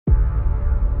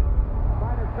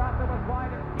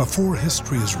Before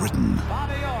history is written,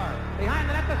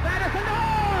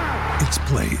 it's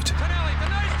played.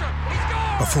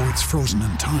 Before it's frozen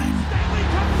in time,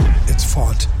 it's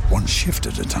fought one shift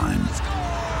at a time.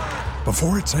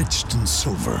 Before it's etched in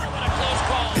silver,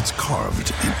 it's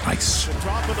carved in ice.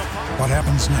 What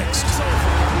happens next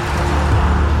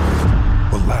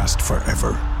will last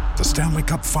forever. The Stanley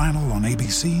Cup Final on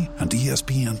ABC and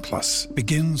ESPN Plus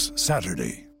begins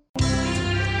Saturday.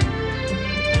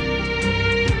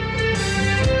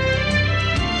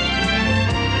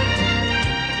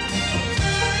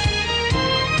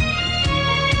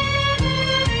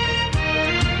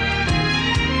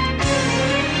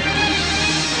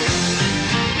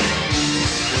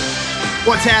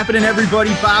 What's happening,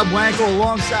 everybody? Bob Wankel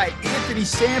alongside Anthony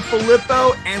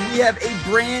Sanfilippo, and we have a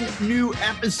brand new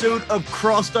episode of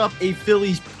Crossed Up, a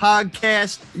Phillies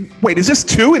podcast. Wait, is this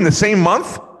two in the same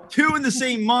month? Two in the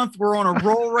same month. We're on a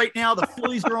roll right now. The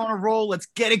Phillies are on a roll. Let's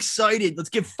get excited. Let's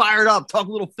get fired up. Talk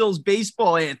a little Phils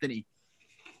baseball, Anthony.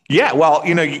 Yeah, well,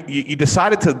 you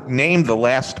decided to name the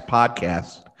last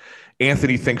podcast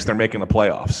Anthony Thinks They're Making the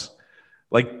Playoffs.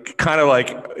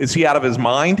 Is he out of his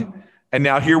mind? And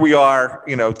now here we are,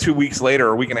 2 weeks later,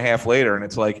 a week and a half later, and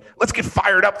it's like, let's get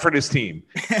fired up for this team.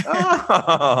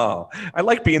 Oh, I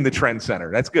like being the trend center.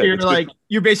 That's good.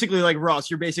 You're basically like Russ.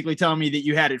 You're basically telling me that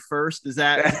you had it first. Is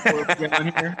that what's going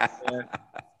on here? Yeah.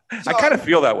 So, I kind of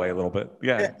feel that way a little bit.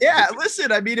 Yeah. Yeah.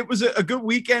 Listen, I mean, it was a good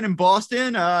weekend in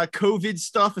Boston, COVID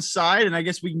stuff aside, and I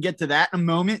guess we can get to that in a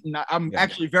moment. And I'm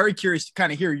actually very curious to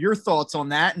kind of hear your thoughts on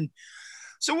that. And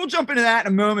so we'll jump into that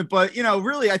in a moment, but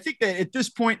really, I think that at this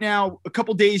point now, a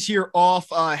couple days here off,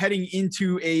 heading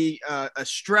into a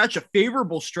stretch, a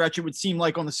favorable stretch, it would seem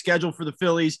like on the schedule for the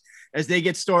Phillies as they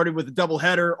get started with a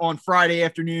doubleheader on Friday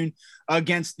afternoon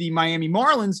against the Miami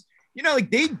Marlins.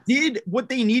 They did what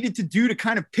they needed to do to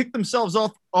kind of pick themselves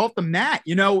off the mat.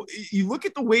 You look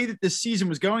at the way that this season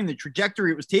was going, the trajectory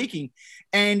it was taking,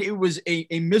 and it was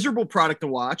a miserable product to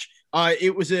watch.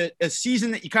 It was a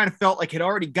season that you kind of felt like had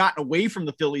already gotten away from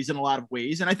the Phillies in a lot of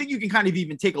ways. And I think you can kind of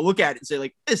even take a look at it and say,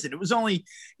 like, listen, it was only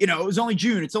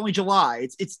June. It's only July.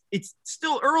 It's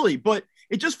still early, but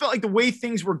it just felt like the way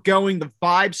things were going, the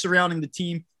vibe surrounding the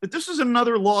team, that this was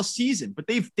another lost season, but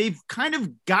they've kind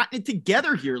of gotten it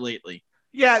together here lately.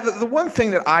 Yeah. The one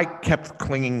thing that I kept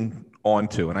clinging on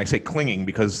to, and I say clinging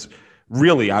because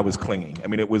really I was clinging. I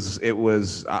mean, I was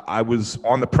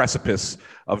on the precipice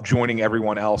of joining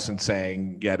everyone else and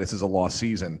saying, yeah, this is a lost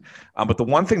season. But the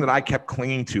one thing that I kept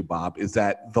clinging to, Bob, is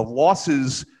that the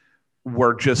losses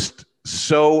were just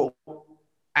so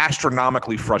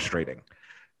astronomically frustrating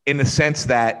in the sense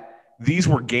that these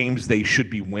were games they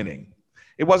should be winning.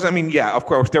 It wasn't, of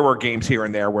course, there were games here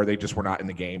and there where they just were not in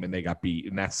the game and they got beat,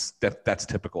 and that's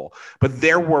typical. But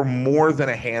there were more than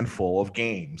a handful of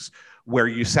games where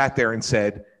you sat there and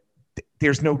said,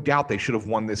 there's no doubt they should have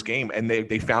won this game, and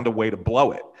they found a way to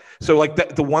blow it. So, like,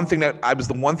 the one thing I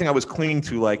was clinging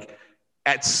to, like,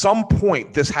 at some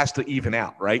point, this has to even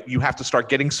out, right? You have to start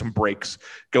getting some breaks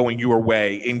going your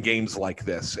way in games like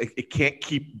this. It can't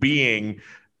keep being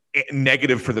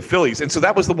negative for the Phillies. And so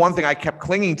that was the one thing I kept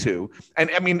clinging to.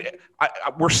 And I mean,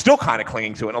 we're still kind of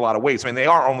clinging to it in a lot of ways. I mean, they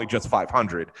are only just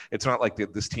 500. It's not like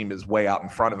this team is way out in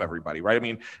front of everybody, right? I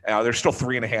mean, they're still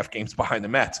 3.5 games behind the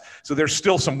Mets. So there's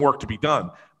still some work to be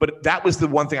done. But that was the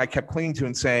one thing I kept clinging to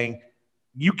and saying,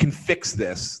 you can fix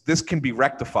this. This can be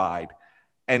rectified.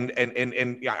 And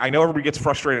I know everybody gets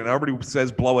frustrated and everybody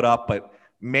says blow it up, but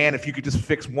man, if you could just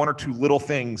fix one or two little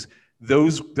things,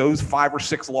 those 5 or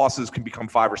 6 losses can become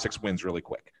 5 or 6 wins really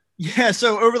quick. Yeah.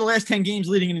 So over the last 10 games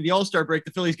leading into the All-Star break,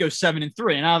 the Phillies go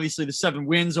 7-3. And obviously the 7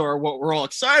 wins are what we're all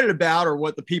excited about, or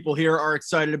what the people here are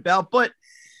excited about. But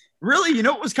really,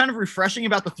 what was kind of refreshing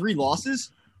about the 3 losses?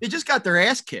 They just got their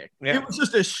ass kicked. Yeah. It was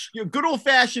just a good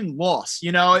old-fashioned loss.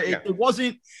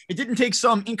 It didn't take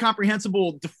some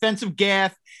incomprehensible defensive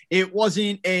gaffe. It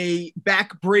wasn't a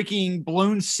back-breaking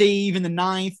blown save in the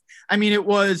 9th. I mean, it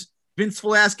was Vince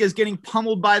Velasquez getting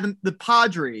pummeled by the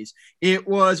Padres. It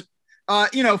was,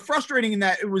 frustrating in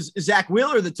that it was Zach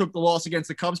Wheeler that took the loss against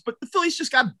the Cubs, but the Phillies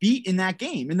just got beat in that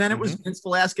game. And then it was Vince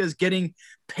Velasquez getting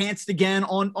pantsed again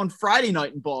on Friday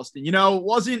night in Boston. It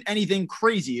wasn't anything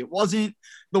crazy. It wasn't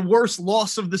the worst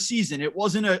loss of the season. It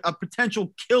wasn't a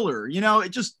potential killer.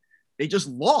 They just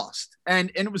lost.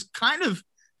 And it was kind of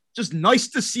just nice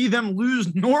to see them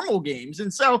lose normal games.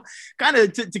 And so kind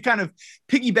of to kind of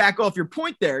piggyback off your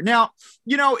point there. Now,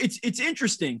 it's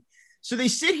interesting. So they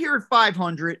sit here at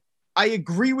 500. I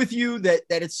agree with you that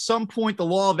at some point the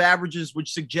law of averages would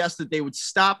suggest that they would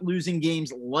stop losing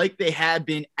games like they had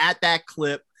been at that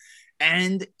clip.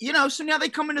 And, so now they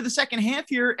come into the second half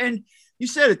here and you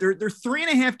said it, they're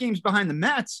 3.5 games behind the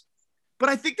Mets. But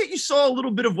I think that you saw a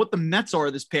little bit of what the Mets are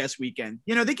this past weekend.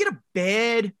 They get a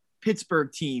bad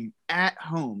Pittsburgh team at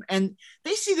home, and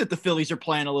they see that the Phillies are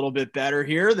playing a little bit better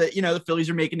here, that, the Phillies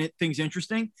are making things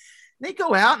interesting. They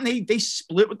go out and they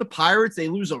split with the Pirates. They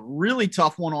lose a really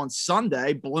tough one on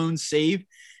Sunday, blown save.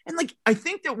 And I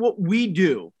think that what we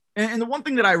do, and the one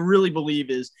thing that I really believe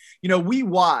is, we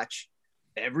watch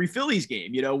every Phillies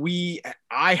game.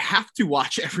 I have to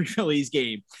watch every Phillies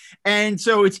game. And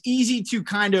so it's easy to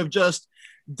kind of just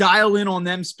dial in on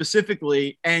them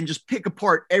specifically and just pick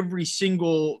apart every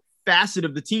single facet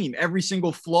of the team, every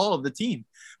single flaw of the team.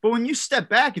 But when you step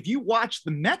back, if you watch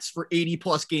the Mets for 80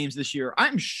 plus games this year,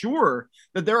 I'm sure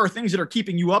that there are things that are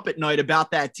keeping you up at night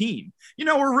about that team,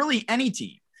 or really any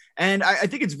team. And I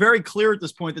think it's very clear at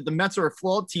this point that the Mets are a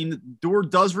flawed team, that the door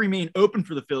does remain open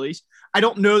for the Phillies. I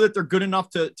don't know that they're good enough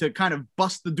to kind of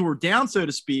bust the door down, so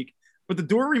to speak, but the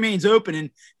door remains open. And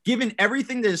given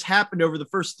everything that has happened over the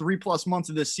first 3+ months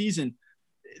of this season,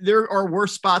 there are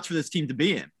worse spots for this team to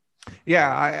be in.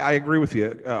 Yeah, I agree with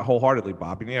you wholeheartedly,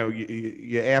 Bob. And,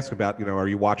 you ask about, are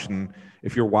you watching,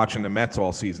 if you're watching the Mets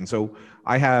all season. So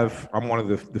I'm one of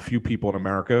the few people in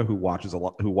America who watches a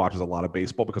lot of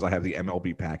baseball because I have the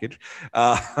MLB package.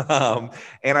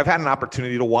 And I've had an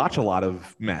opportunity to watch a lot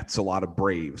of Mets, a lot of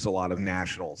Braves, a lot of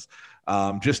Nationals,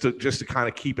 just to kind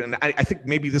of keep it. And I think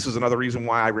maybe this is another reason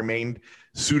why I remained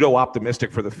pseudo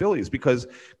optimistic for the Phillies, because,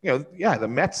 the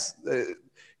Mets,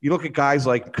 you look at guys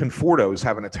like Conforto's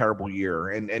having a terrible year,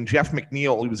 and Jeff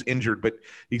McNeil, he was injured, but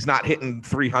he's not hitting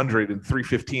 300 and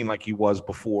 315 like he was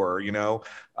before. They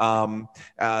were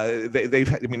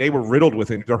riddled with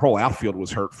it. Their whole outfield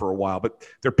was hurt for a while, but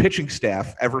their pitching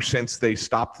staff, ever since they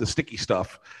stopped the sticky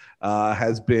stuff,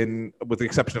 has been, with the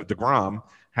exception of DeGrom,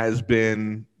 has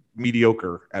been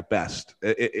mediocre at best,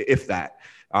 if that.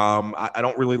 I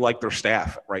don't really like their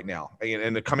staff right now.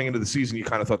 And coming into the season, you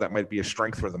kind of thought that might be a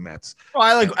strength for the Mets.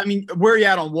 Well, where are you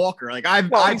at on Walker?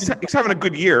 He's having a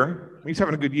good year. He's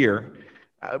having a good year,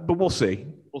 but we'll see.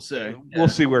 We'll see. Yeah. We'll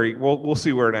see we'll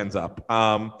see where it ends up.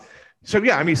 So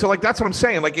that's what I'm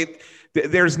saying.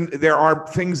 There are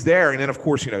things there, and then of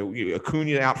course,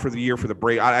 Acuna out for the year for the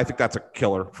Braves. I think that's a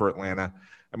killer for Atlanta.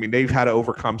 They've had to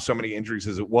overcome so many injuries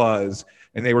as it was,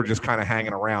 and they were just kind of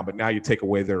hanging around. But now you take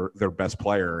away their best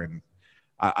player, and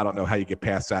I don't know how you get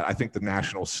past that. I think the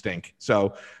Nationals stink.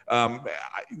 So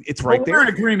it's right there. We're in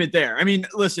agreement there.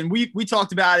 Listen, we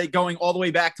talked about it going all the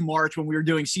way back to March when we were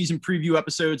doing season preview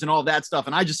episodes and all that stuff.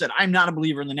 And I just said, I'm not a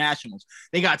believer in the Nationals.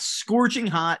 They got scorching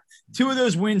hot. 2 of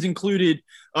those wins included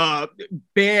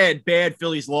bad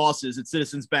Phillies losses at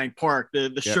Citizens Bank Park. The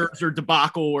Scherzer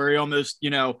debacle where he almost,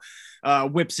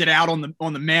 whips it out on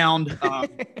the mound.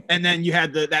 And then you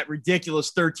had that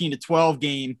ridiculous 13-12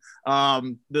 game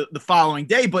the following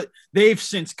day, but they've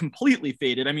since completely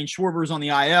faded. Schwarber's on the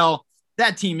IL.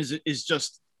 That team is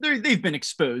just, they've been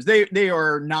exposed. They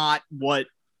are not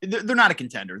they're not a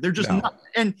contender. They're just not.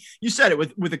 And you said it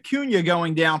with Acuna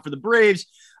going down for the Braves.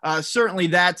 Certainly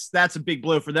that's a big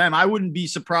blow for them. I wouldn't be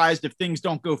surprised if things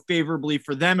don't go favorably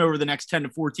for them over the next 10 to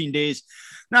 14 days.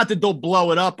 Not that they'll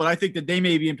blow it up, but I think that they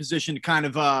may be in position to kind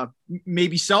of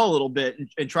maybe sell a little bit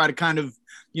and try to kind of,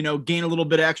 gain a little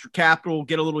bit of extra capital,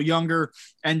 get a little younger,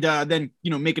 and then,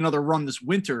 make another run this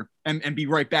winter and be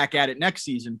right back at it next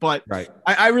season. But right.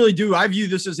 I really do. I view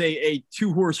this as a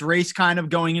 2-horse race kind of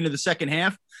going into the second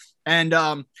half. And,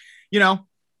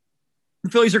 the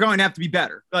Phillies are going to have to be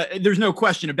better. There's no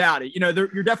question about it.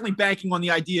 You're definitely banking on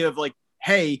the idea of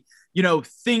hey,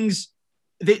 things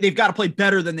they've got to play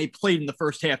better than they played in the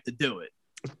first half to do it.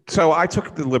 So I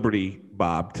took the liberty,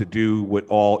 Bob, to do what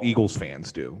all Eagles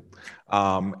fans do.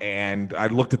 And I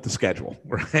looked at the schedule,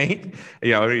 right?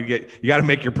 You got to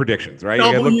make your predictions, right?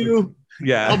 WL,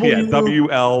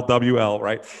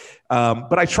 right?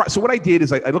 But I try. So what I did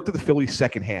is I looked at the Phillies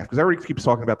second half because everybody keeps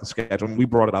talking about the schedule, and we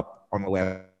brought it up on the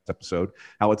last episode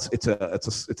how it's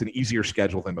an easier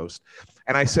schedule than most.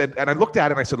 And I said, and I looked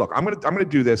at it and I said, look, I'm gonna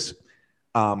do this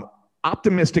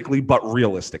optimistically but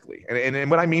realistically. And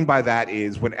what I mean by that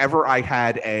is whenever I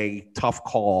had a tough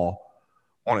call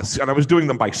and I was doing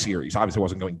them by series. Obviously, I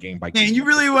wasn't going game by game. And you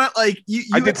really went I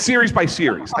did series by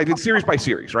series. I did series by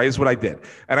series, right? Is what I did.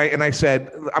 And I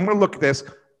said, I'm going to look at this,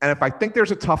 and if I think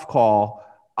there's a tough call,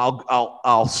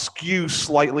 I'll skew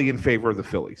slightly in favor of the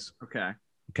Phillies. Okay.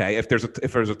 If there's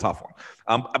a tough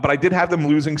one, but I did have them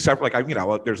losing several.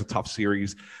 There's a tough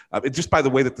series. It's just by the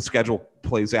way that the schedule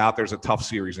plays out. There's a tough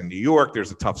series in New York.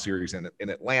 There's a tough series in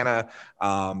Atlanta.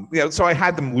 So I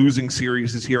had them losing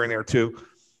series here and there too.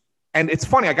 And it's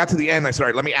funny. I got to the end. I said, all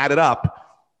right, let me add it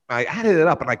up. I added it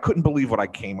up, and I couldn't believe what I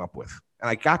came up with. and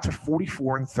I got to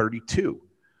 44-32,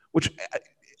 which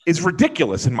is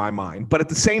ridiculous in my mind. But at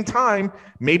the same time,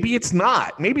 maybe it's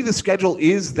not. Maybe the schedule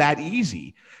is that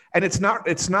easy. And it's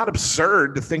not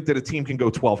absurd to think that a team can go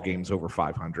 12 games over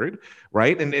 500,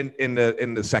 right? And in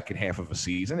the second half of a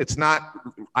season, it's not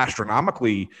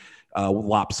astronomically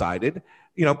lopsided.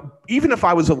 You know, even if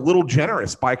I was a little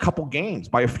generous by a couple games,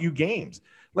 by a few games,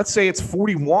 let's say it's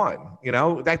 41, you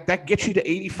know, that gets you to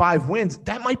 85 wins.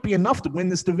 That might be enough to win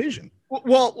this division.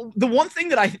 Well, the one thing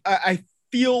that I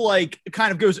feel like it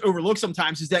kind of goes overlooked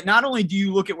sometimes is that not only do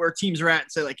you look at where teams are at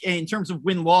and say like, hey, in terms of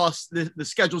win-loss, the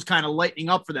schedule's kind of lightening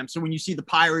up for them. So when you see the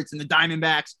Pirates and the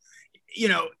Diamondbacks, you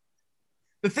know,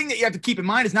 the thing that you have to keep in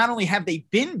mind is not only have they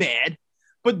been bad,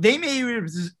 but they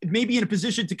may be in a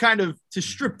position to kind of to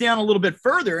strip down a little bit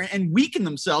further and weaken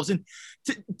themselves. And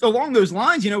along those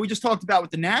lines, you know, we just talked about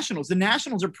with the Nationals. The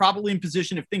Nationals are probably in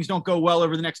position, if things don't go well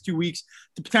over the next 2 weeks,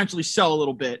 to potentially sell a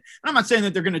little bit. And I'm not saying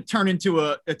that they're going to turn into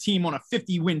a team on a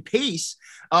 50-win pace,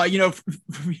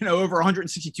 over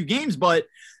 162 games, but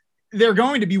they're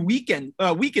going to be weakened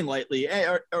lightly,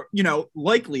 or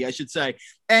likely, I should say.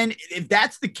 And if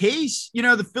that's the case, you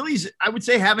know, the Phillies, I would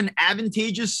say, have an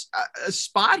advantageous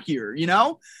spot here, you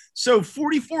know? So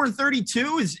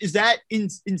 44-32, is that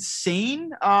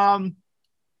insane?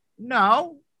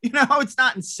 No, you know, it's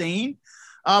not insane,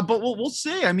 but we'll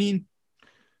see. I mean,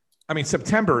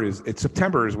 September is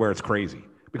where it's crazy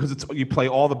because you play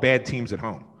all the bad teams at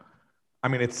home. I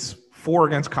mean, it's 4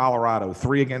 against Colorado,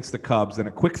 3 against the Cubs, then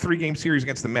a quick 3-game series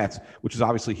against the Mets, which is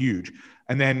obviously huge,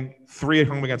 and then 3 at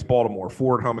home against Baltimore,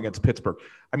 4 at home against Pittsburgh.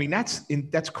 I mean, that's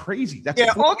crazy. That's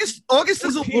August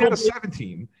is a little out of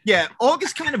 17. Yeah,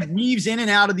 August kind of weaves in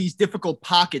and out of these difficult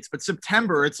pockets, but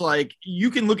September, it's like you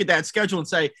can look at that schedule and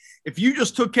say, if you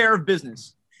just took care of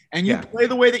business and you play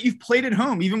the way that you've played at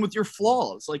home, even with your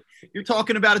flaws, like you're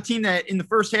talking about a team that in the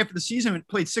first half of the season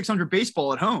played 600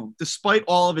 baseball at home, despite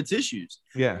all of its issues.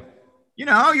 Yeah. You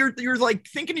know, you're like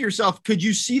thinking to yourself, could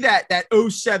you see that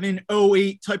 07,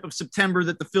 08 type of September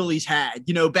that the Phillies had,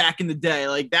 you know, back in the day?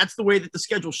 Like that's the way that the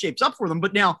schedule shapes up for them.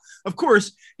 But now, of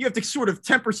course, you have to sort of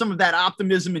temper some of that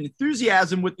optimism and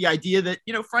enthusiasm with the idea that,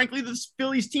 you know, frankly, this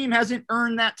Phillies team hasn't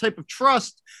earned that type of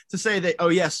trust to say that, oh,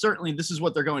 yes, certainly this is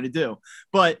what they're going to do.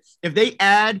 But if they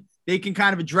add, they can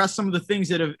kind of address some of the things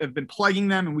that have been plaguing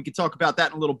them. And we could talk about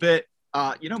that in a little bit.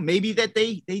 Maybe that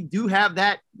they do have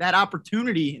that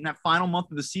opportunity in that final month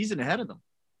of the season ahead of them.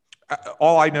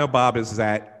 All I know, Bob, is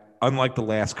that unlike the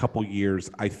last couple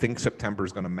years, I think September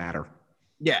is going to matter.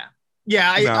 Yeah.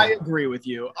 I agree with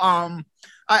you.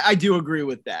 I do agree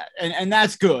with that. And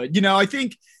that's good. You know, I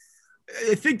think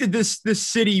that this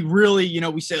city really, you know,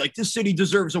 we say like this city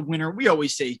deserves a winner. We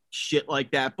always say shit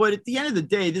like that. But at the end of the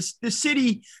day, this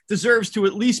city deserves to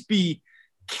at least be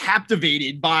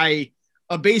captivated by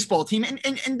a baseball team.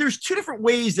 And there's 2 different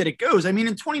ways that it goes. I mean,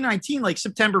 in 2019, like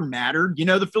September mattered, you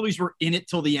know, the Phillies were in it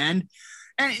till the end.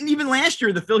 And even last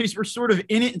year, the Phillies were sort of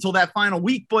in it until that final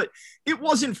week, but it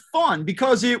wasn't fun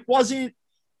because there was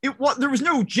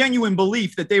no genuine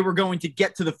belief that they were going to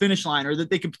get to the finish line or that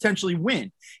they could potentially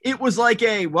win. It was like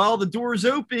the door's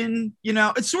open, you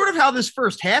know, it's sort of how this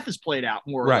first half is played out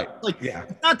more. Right.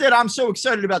 It's not that I'm so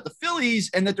excited about the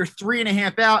Phillies and that they're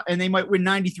 3.5 out and they might win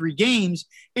 93 games.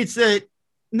 It's that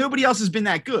nobody else has been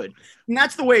that good. And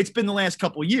that's the way it's been the last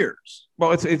couple of years.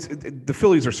 Well, the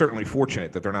Phillies are certainly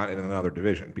fortunate that they're not in another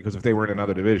division, because if they were in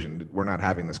another division, we're not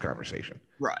having this conversation.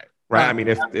 Right. I mean,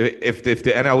 if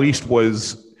the NL East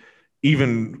was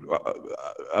even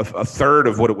a third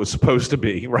of what it was supposed to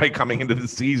be, right, coming into the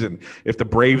season, if the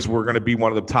Braves were going to be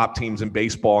one of the top teams in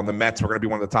baseball and the Mets were going to be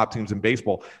one of the top teams in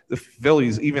baseball, the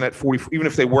Phillies, even if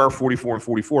they were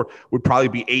 44-44, would probably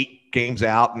be 8 games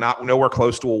out, nowhere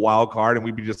close to a wild card, and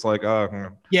we'd be just like,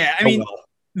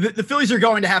 the Phillies are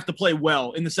going to have to play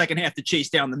well in the second half to chase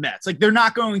down the Mets. Like they're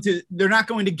not going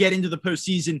to get into the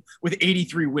postseason with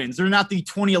 83 wins. They're not the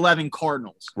 2011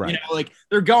 Cardinals. Right. You know, like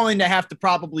they're going to have to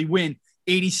probably win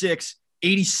 86,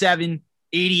 87,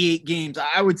 88 games.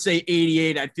 I would say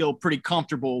 88. I'd feel pretty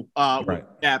comfortable with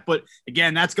that. But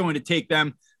again, that's going to take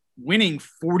them winning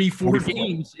 44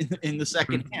 games in the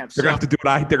second half. They're going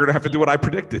to have to do what I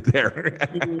predicted there.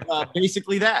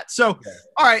 Basically that. So,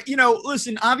 all right, you know,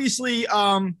 listen, obviously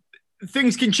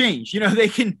things can change. You know, they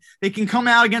can come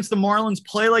out against the Marlins,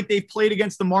 play like they've played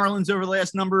against the Marlins over the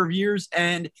last number of years,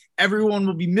 and everyone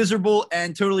will be miserable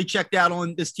and totally checked out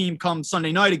on this team come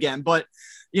Sunday night again. But,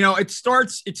 you know, it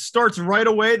starts right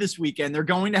away this weekend. They're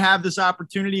going to have this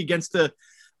opportunity against a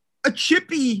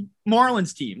chippy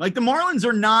Marlins team. Like the Marlins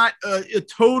are not a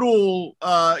total,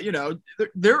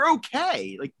 they're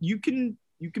okay. Like you can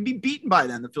you can be beaten by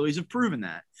them. The Phillies have proven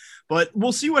that. But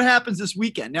we'll see what happens this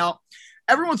weekend. Now,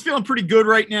 everyone's feeling pretty good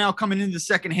right now coming into the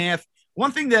second half.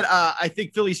 One thing that I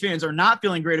think Phillies fans are not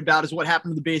feeling great about is what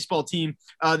happened to the baseball team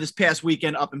this past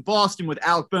weekend up in Boston with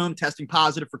Alec Bohm testing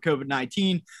positive for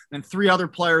COVID-19, and 3 other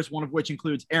players, one of which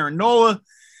includes Aaron Nola,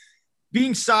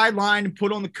 being sidelined and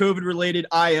put on the COVID-related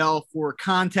IL for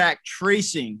contact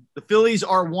tracing. The Phillies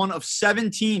are one of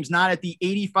 7 teams not at the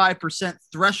 85%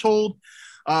 threshold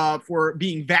for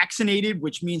being vaccinated,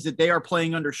 which means that they are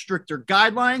playing under stricter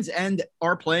guidelines and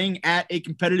are playing at a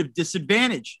competitive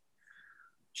disadvantage.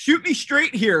 Shoot me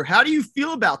straight here. How do you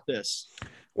feel about this?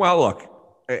 Well, look,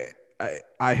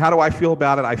 how do I feel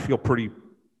about it? I feel pretty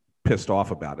pissed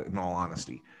off about it, in all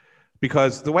honesty,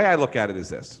 because the way I look at it is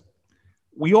this.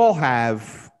 We all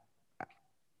have,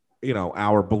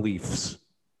 our beliefs.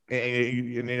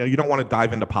 You don't want to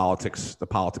dive into politics, the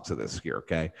politics of this here,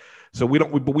 okay? So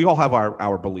but we all have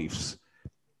our beliefs.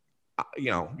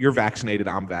 You're vaccinated,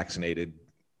 I'm vaccinated.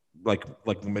 Like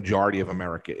the majority of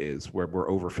America is, where we're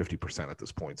over 50% at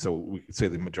this point. So we could say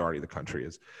the majority of the country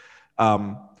is.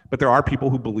 But there are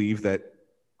people who believe that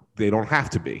they don't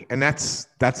have to be. And that's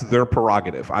their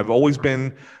prerogative. I've always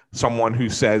been someone who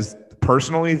says,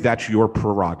 personally, that's your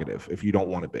prerogative if you don't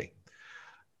want to be.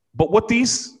 But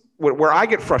where I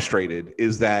get frustrated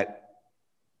is that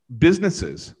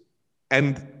businesses,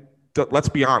 and let's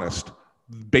be honest,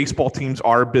 baseball teams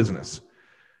are a business,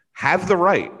 have the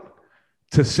right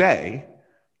to say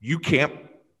you can't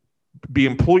be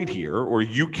employed here or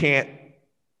you can't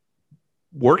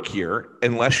work here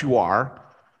unless you are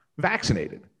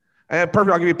vaccinated. And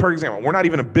I'll give you a perfect example. We're not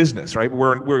even a business, right?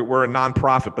 We're a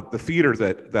nonprofit, but the theater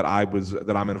that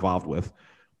I'm involved with,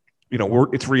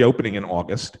 it's reopening in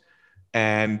August,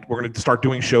 and we're going to start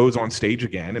doing shows on stage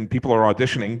again, and people are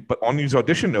auditioning. But on these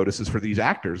audition notices for these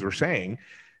actors, we're saying,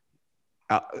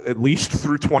 at least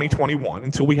through 2021,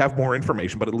 until we have more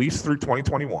information, but at least through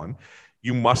 2021,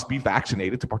 you must be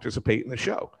vaccinated to participate in the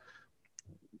show.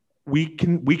 We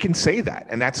can say that,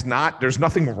 and there's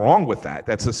nothing wrong with that.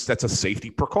 That's a safety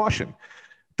precaution.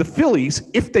 The Phillies,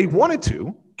 if they wanted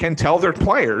to, can tell their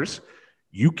players,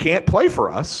 you can't play for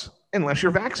us unless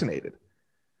you're vaccinated.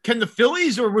 Can the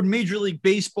Phillies or would Major League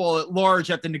Baseball at large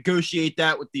have to negotiate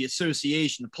that with the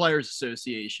association, the Players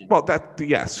Association? Well,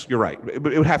 yes, you're right. It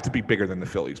would have to be bigger than the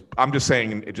Phillies. I'm just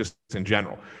saying it just in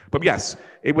general. But yes,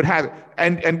 it would have,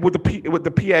 and with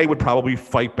the PA would probably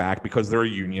fight back because they're a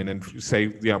union and say,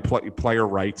 player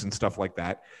rights and stuff like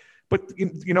that. But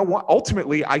you know what?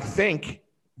 Ultimately, I think,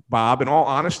 Bob, in all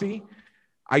honesty,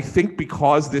 I think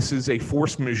because this is a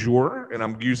force majeure, and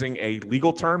I'm using a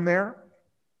legal term there,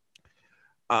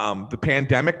 the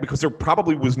pandemic, because there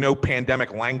probably was no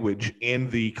pandemic language in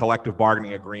the collective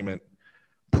bargaining agreement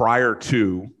prior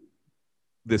to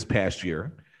this past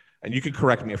year. And you can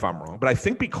correct me if I'm wrong, but I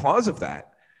think because of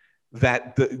that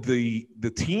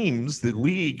the teams, the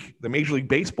league, the Major League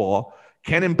Baseball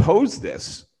can impose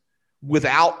this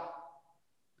without,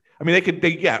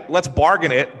 let's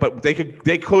bargain it, but they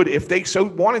could, if they so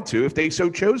wanted to, if they so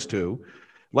chose to,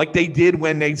 like they did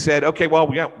when they said, okay, well,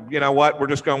 you know what? We're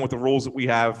just going with the rules that we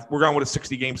have. We're going with a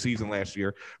 60-game season last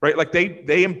year, right? Like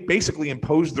they basically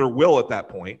imposed their will at that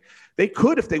point. They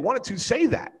could, if they wanted to, say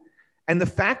that. And the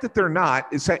fact that they're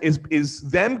not is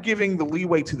them giving the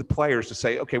leeway to the players to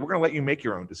say, okay, we're going to let you make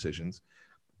your own decisions.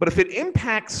 But if it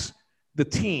impacts the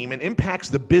team and impacts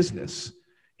the business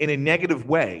in a negative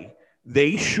way,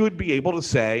 they should be able to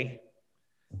say,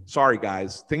 sorry,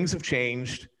 guys, things have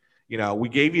changed. We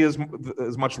gave you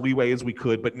as much leeway as we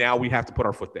could, but now we have to put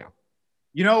our foot down.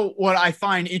 What I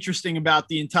find interesting about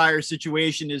the entire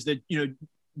situation is that,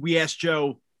 we asked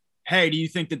Joe, hey, do you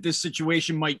think that this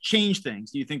situation might change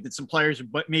things? Do you think that some players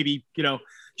would maybe,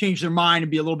 change their mind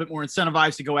and be a little bit more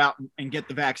incentivized to go out and get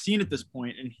the vaccine at this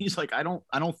point? And he's like, I don't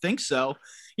think so,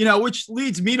 which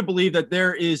leads me to believe that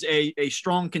there is a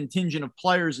strong contingent of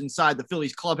players inside the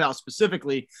Phillies clubhouse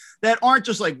specifically that aren't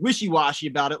just like wishy-washy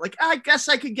about it. Like, I guess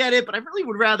I could get it, but I really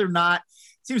would rather not.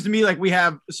 It seems to me like we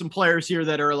have some players here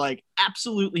that are like,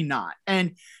 absolutely not.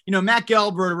 And, Matt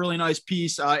Gelb wrote a really nice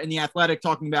piece in The Athletic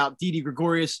talking about Didi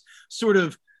Gregorius sort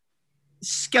of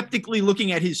skeptically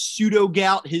looking at his pseudo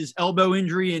gout, his elbow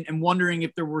injury, and wondering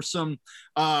if there were some,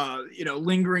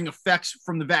 lingering effects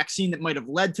from the vaccine that might have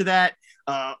led to that.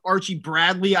 Archie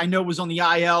Bradley, I know, was on the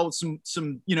IL with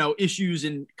some issues,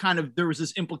 and kind of there was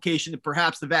this implication that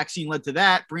perhaps the vaccine led to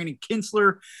that. Brandon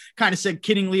Kinsler kind of said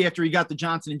kiddingly after he got the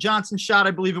Johnson & Johnson shot,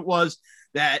 I believe it was,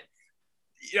 that,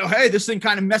 hey, this thing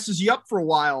kind of messes you up for a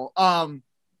while.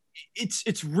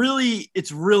 It's really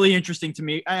interesting to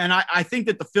me. And I think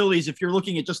that the Phillies, if you're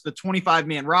looking at just the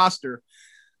 25-man roster,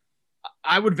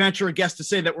 I would venture a guess to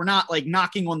say that we're not like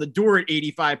knocking on the door at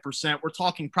 85%. We're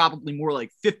talking probably more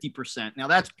like 50%. Now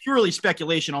that's purely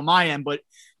speculation on my end, but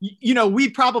we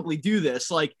probably do this.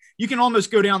 Like you can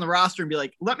almost go down the roster and be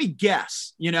like, let me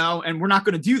guess, and we're not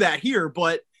going to do that here,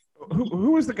 but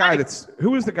who was the guy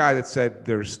that said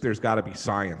there's got to be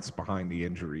science behind the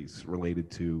injuries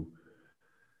related to,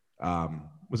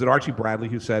 was it Archie Bradley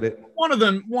who said it? One of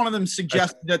them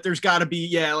suggested that there's got to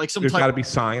be, there's got to be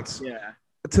science. Yeah.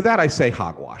 To that, I say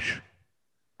hogwash.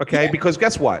 Okay. Yeah. Because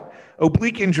guess what?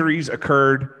 Oblique injuries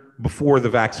occurred before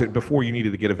you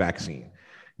needed to get a vaccine.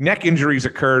 Neck injuries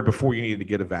occurred before you needed to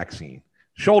get a vaccine.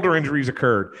 Shoulder injuries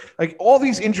occurred. Like all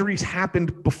these injuries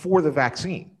happened before the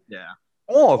vaccine. Yeah.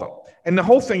 All of them. And the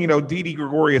whole thing, Didi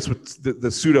Gregorius with the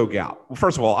pseudo gout. Well,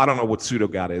 first of all, I don't know what pseudo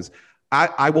gout is.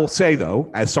 I will say though,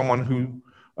 as someone who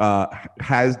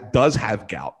does have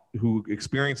gout, who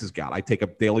experiences gout, I take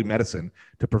up daily medicine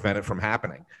to prevent it from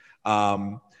happening.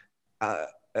 I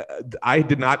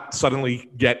did not suddenly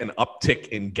get an uptick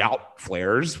in gout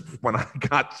flares when I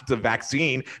got the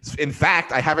vaccine. In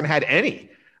fact, I haven't had any.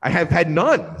 I have had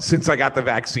none since I got the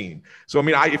vaccine. So, I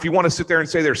mean, if you want to sit there and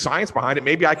say there's science behind it,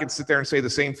 maybe I can sit there and say the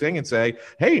same thing and say,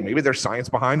 hey, maybe there's science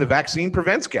behind the vaccine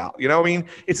prevents gout.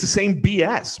 It's the same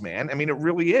BS, man. I mean, it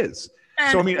really is.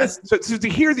 So, I mean, so to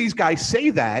hear these guys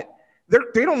say that,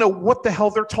 they don't know what the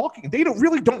hell they're talking. They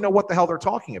really don't know what the hell they're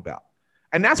talking about.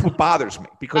 And that's what bothers me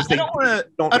because I don't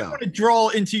want to draw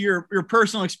into your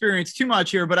personal experience too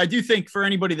much here, but I do think for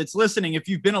anybody that's listening, if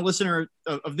you've been a listener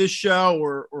of this show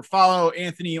or follow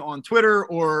Anthony on Twitter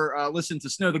or listen to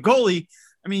Snow the Goalie,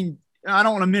 I mean, I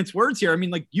don't want to mince words here. I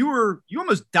mean, like you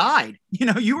almost died.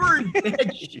 You were in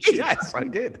bad shape. Yes, I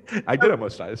did. I did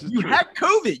almost die. This is true. Had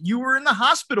COVID. You were in the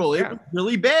hospital. It was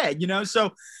really bad.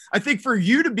 So I think for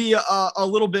you to be a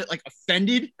little bit like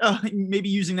offended, maybe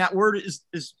using that word is.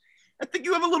 I think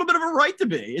you have a little bit of a right to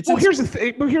be. Here's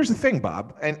the thing,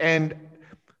 Bob, and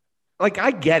like I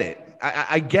get it.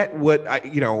 I get what I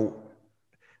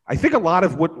think a lot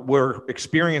of what we're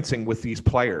experiencing with these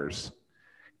players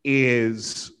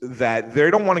is that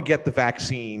they don't want to get the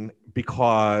vaccine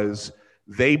because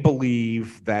they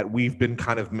believe that we've been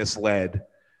kind of misled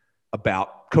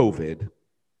about COVID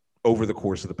over the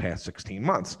course of the past 16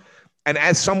 months. And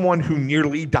as someone who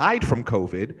nearly died from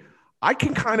COVID, I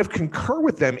can kind of concur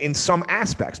with them in some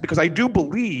aspects because I do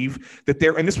believe that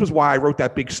and this was why I wrote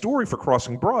that big story for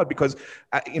Crossing Broad because,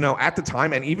 at the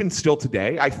time and even still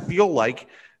today, I feel like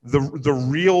the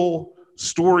real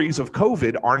stories of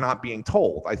COVID are not being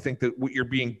told. I think that what you're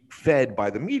being fed by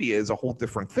the media is a whole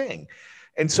different thing.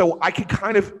 And so I can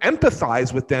kind of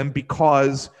empathize with them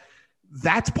because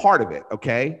that's part of it.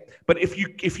 Okay. But if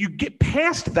you get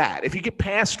past that, if you get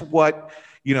past what,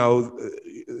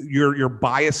 your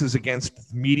biases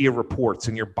against media reports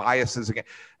and your biases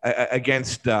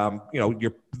against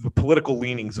the political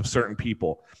leanings of certain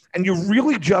people, and you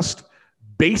really just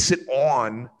base it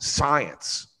on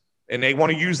science, and they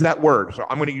want to use that word, so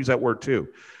I'm going to use that word too.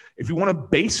 If you want to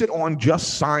base it on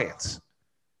just science,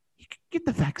 you can get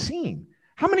the vaccine.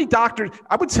 How many doctors?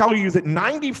 I would tell you that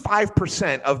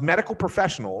 95% of medical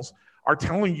professionals are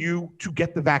telling you to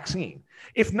get the vaccine.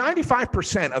 If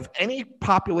 95% of any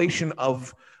population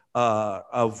of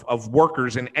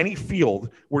workers in any field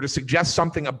were to suggest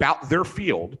something about their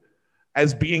field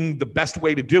as being the best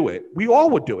way to do it, we all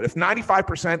would do it. If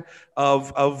 95%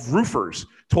 of roofers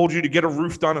told you to get a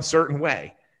roof done a certain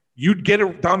way, you'd get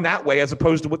it done that way as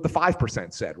opposed to what the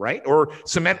 5% said, right? Or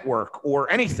cement work or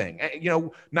anything.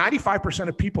 95%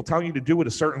 of people telling you to do it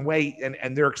a certain way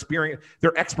and they're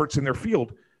experts in their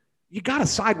field. You got to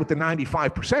side with the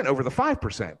 95% over the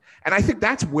 5%. And I think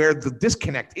that's where the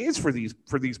disconnect is for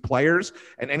these players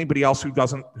and anybody else who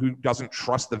doesn't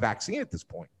trust the vaccine at this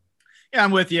point. Yeah,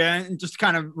 I'm with you. And just to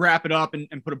kind of wrap it up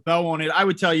and put a bow on it, I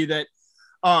would tell you that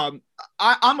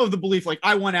I'm of the belief, like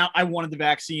I went out, I wanted the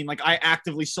vaccine. Like I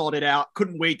actively sought it out,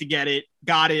 couldn't wait to get it,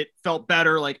 got it, felt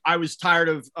better. Like I was tired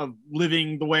of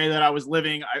living the way that I was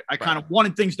living. I kind of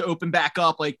wanted things to open back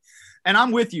up. And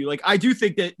I'm with you. Like, I do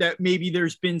think that maybe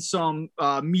there's been some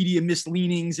media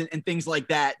misleanings and things like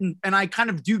that. And I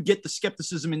kind of do get the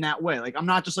skepticism in that way. Like, I'm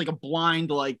not just like a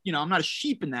blind, I'm not a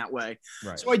sheep in that way.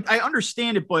 Right. So I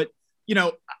understand it, but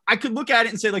I could look at it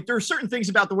and say, like, there are certain things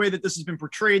about the way that this has been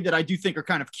portrayed that I do think are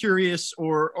kind of curious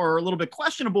or a little bit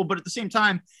questionable, but at the same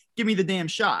time, give me the damn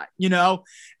shot,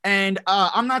 And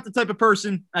I'm not the type of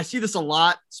person, I see this a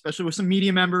lot, especially with some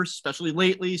media members, especially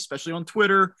lately, especially on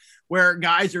Twitter, where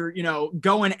guys are,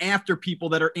 going after people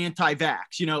that are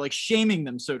anti-vax, like shaming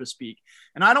them, so to speak.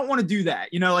 And I don't want to do that.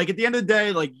 Like at the end of the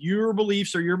day, like your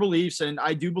beliefs are your beliefs. And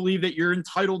I do believe that you're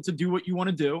entitled to do what you want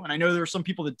to do. And I know there are some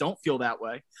people that don't feel that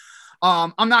way.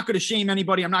 I'm not going to shame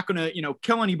anybody. I'm not going to,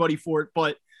 kill anybody for it.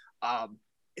 But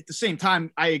at the same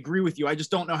time, I agree with you. I just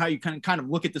don't know how you can kind of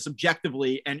look at this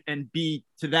objectively and be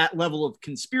to that level of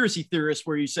conspiracy theorist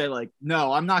where you say like,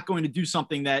 no, I'm not going to do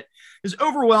something that has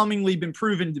overwhelmingly been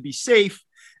proven to be safe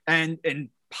and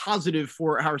positive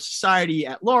for our society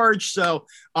at large. So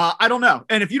I don't know.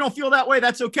 And if you don't feel that way,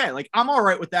 that's okay. Like, I'm all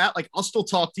right with that. Like, I'll still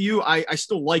talk to you. I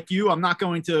still like you. I'm not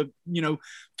going to,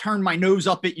 turn my nose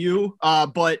up at you.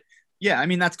 But yeah, I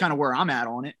mean, that's kind of where I'm at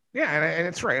on it. Yeah. And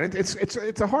it's right.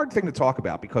 It's a hard thing to talk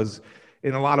about because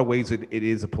in a lot of ways it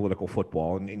is a political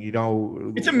football and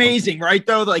it's amazing, right?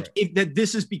 Though, like that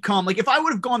this has become like, if I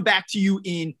would have gone back to you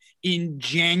in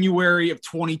January of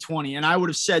 2020, and I would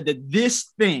have said that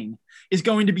this thing is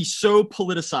going to be so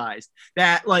politicized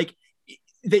that like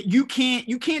that you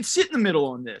can't sit in the middle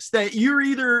on this, that you're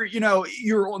either,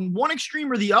 you're on one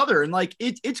extreme or the other. And like,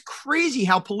 it's crazy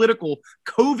how political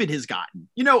COVID has gotten,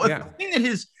 a thing that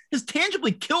has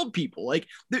tangibly killed people. Like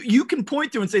you can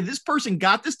point to and say, this person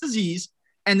got this disease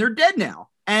and they're dead now.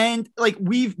 And like,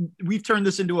 we've turned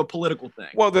this into a political thing.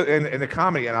 Well, the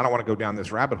comedy, and I don't want to go down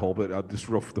this rabbit hole, but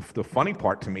the funny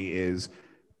part to me is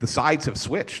the sides have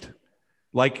switched.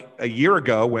 Like a year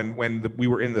ago when we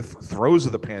were in the throes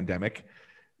of the pandemic,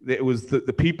 it was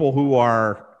the people who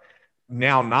are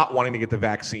now not wanting to get the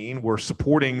vaccine were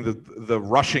supporting the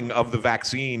rushing of the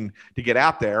vaccine to get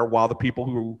out there, while the people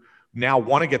who now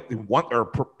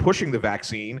pushing the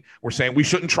vaccine were saying we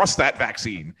shouldn't trust that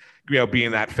vaccine,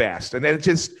 being that fast. And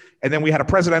then we had a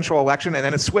presidential election and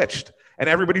then it switched. And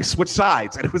everybody switched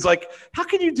sides. And it was like, how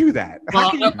can you do that?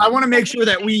 I want to make sure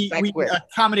that we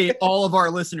accommodate all of our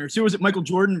listeners. Who was it? Michael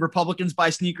Jordan, Republicans buy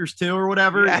sneakers too, or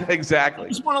whatever? Yeah, exactly. I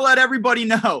just want to let everybody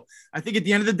know. I think at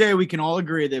the end of the day, we can all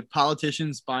agree that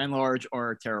politicians, by and large,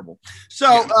 are terrible.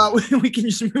 So we can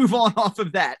just move on off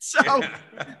of that. So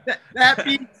that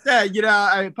being said,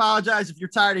 I apologize if you're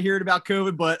tired of hearing about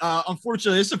COVID, but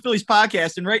unfortunately, this is a Phillies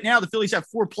podcast. And right now, the Phillies have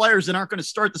 4 players that aren't going to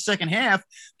start the second half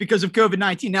because of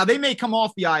COVID-19. Now, they may come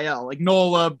off the IL, like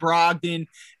Nola, Brogdon,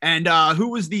 and who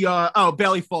was the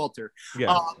Bailey Falter.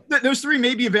 Yeah. Those 3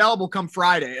 may be available come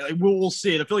Friday. Like, we'll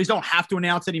see. The Phillies don't have to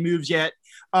announce any moves yet.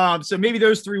 So maybe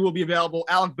those 3 will be available.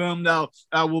 Alec Boehm, though,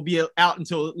 will be out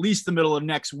until at least the middle of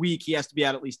next week. He has to be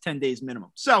out at least 10 days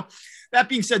minimum. So that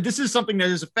being said, this is something that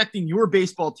is affecting your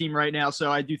baseball team right now.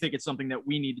 So I do think it's something that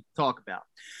we need to talk about.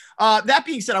 That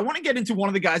being said, I want to get into one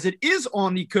of the guys that is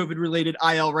on the COVID-related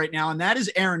IL right now, and that is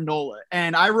Aaron Nola.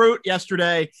 And I wrote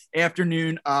yesterday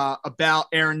afternoon about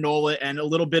Aaron Nola and a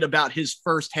little bit about his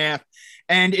first half,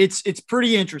 and it's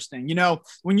pretty interesting.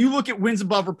 When you look at wins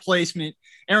above replacement,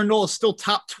 Aaron Nola is still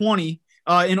top 20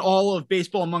 in all of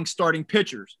baseball among starting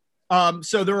pitchers.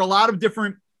 So there are a lot of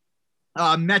different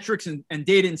metrics and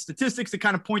data and statistics that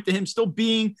kind of point to him still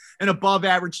being an above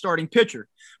average starting pitcher.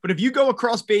 But if you go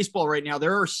across baseball right now,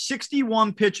 there are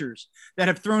 61 pitchers that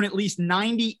have thrown at least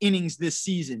 90 innings this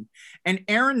season. And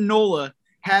Aaron Nola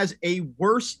has a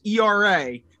worse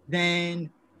ERA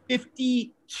than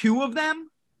 52 of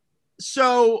them.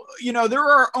 So, there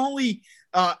are only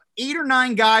 8 or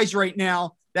 9 guys right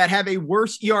now that have a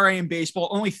worse ERA in baseball,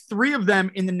 only 3 of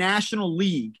them in the National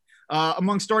League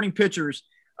among starting pitchers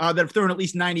that have thrown at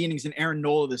least 90 innings in Aaron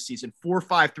Nola this season,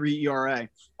 4.53 ERA.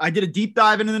 I did a deep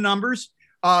dive into the numbers.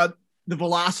 The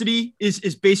velocity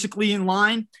is basically in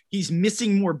line. He's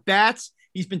missing more bats.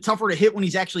 He's been tougher to hit when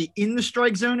he's actually in the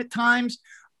strike zone at times.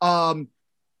 My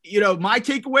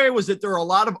takeaway was that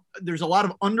there's a lot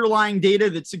of underlying data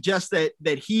that suggests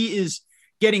that he is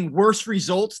getting worse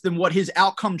results than what his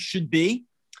outcome should be.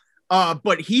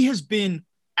 But he has been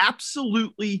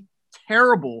absolutely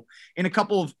terrible in a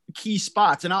couple of key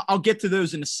spots. And I'll get to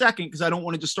those in a second because I don't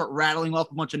want to just start rattling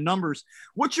off a bunch of numbers.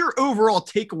 What's your overall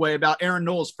takeaway about Aaron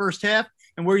Nola's first half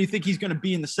and where you think he's going to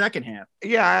be in the second half?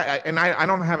 Yeah, I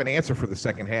don't have an answer for the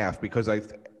second half because I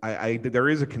there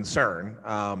is a concern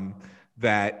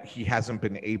that he hasn't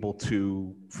been able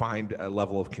to find a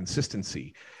level of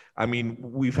consistency. I mean,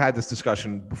 we've had this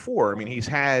discussion before. I mean, he's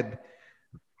had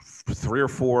 3 or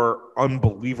 4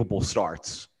 unbelievable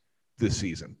starts this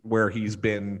season where he's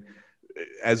been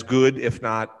as good, if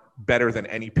not better than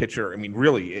any pitcher. I mean,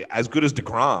 really as good as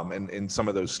DeGrom in some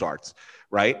of those starts.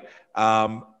 Right.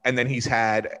 And then he's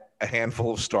had a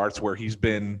handful of starts where he's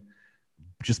been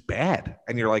just bad.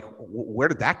 And you're like, where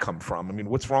did that come from? I mean,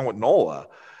 what's wrong with Nola?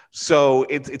 So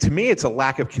to me, it's a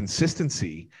lack of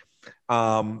consistency.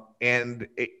 And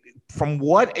from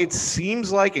what it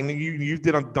seems like, and you've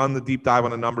done the deep dive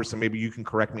on the numbers, so maybe you can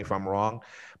correct me if I'm wrong,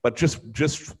 but just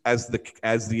as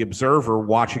the observer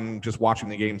watching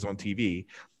the games on TV,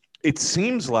 it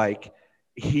seems like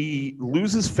he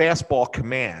loses fastball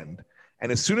command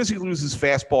And as soon as he loses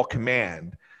fastball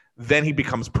command, then he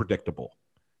becomes predictable.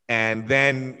 And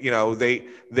then,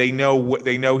 they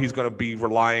know he's going to be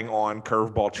relying on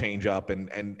curveball changeup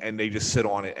and they just sit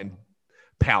on it and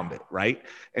pound it. Right.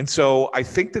 And so I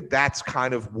think that's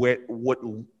kind of what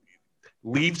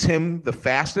leaves him the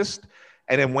fastest.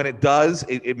 And then when it does,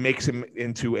 it makes him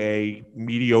into a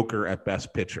mediocre at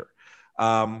best pitcher.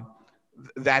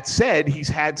 That said, he's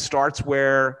had starts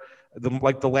where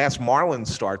like the last Marlins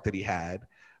start that he had,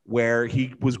 where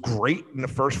he was great in the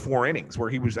first 4 innings, where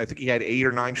I think he had 8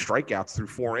 or 9 strikeouts through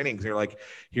 4 innings. And you're like,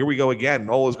 here we go again.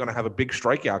 Nola's going to have a big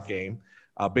strikeout game,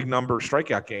 a big number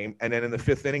strikeout game. And then in the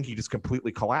 5th inning, he just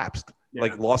completely collapsed,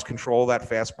 like lost control of that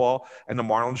fastball. And the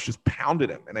Marlins just pounded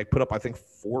him. And they put up, I think,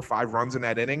 4 or 5 runs in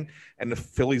that inning. And the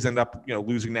Phillies end up,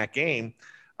 losing that game.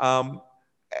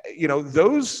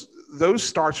 Those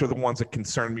starts are the ones that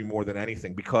concern me more than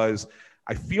anything, because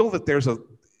I feel that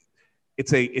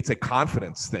it's a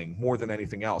confidence thing more than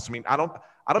anything else. I mean, I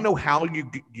don't know how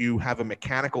you have a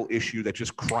mechanical issue that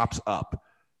just crops up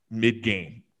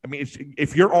mid-game. I mean,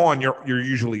 if you're on, you're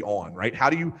usually on, right?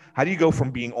 How do you go from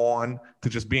being on to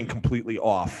just being completely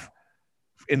off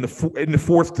in the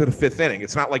 4th to the 5th inning?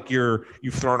 It's not like you've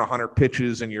thrown 100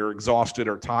 pitches and you're exhausted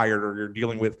or tired, or you're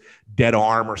dealing with dead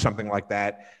arm or something like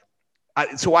that.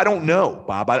 So I don't know,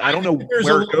 Bob. I don't know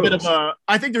where it goes.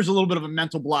 I think there's a little bit of a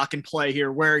mental block in play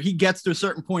here, where he gets to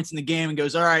certain points in the game and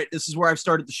goes, all right, this is where I've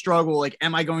started to struggle. Like,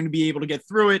 am I going to be able to get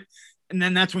through it? And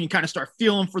then that's when you kind of start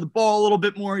feeling for the ball a little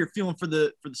bit more. You're feeling for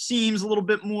the seams a little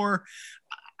bit more.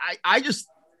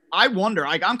 I wonder,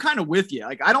 like, I'm kind of with you.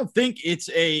 Like, I don't think it's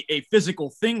a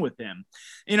physical thing with him,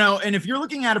 and if you're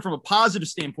looking at it from a positive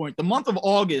standpoint, the month of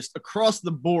August across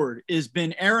the board has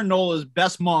been Aaron Nola's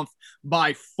best month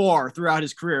by far throughout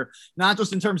his career, not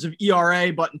just in terms of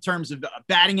ERA, but in terms of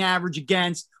batting average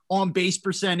against, on base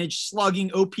percentage,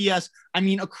 slugging, OPS. I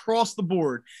mean, across the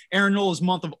board, Aaron Nola's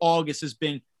month of August has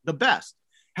been the best.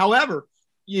 However,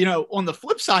 on the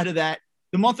flip side of that,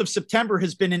 the month of September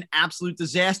has been an absolute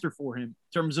disaster for him in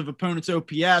terms of opponents'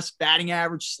 OPS, batting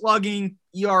average, slugging,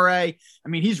 ERA. I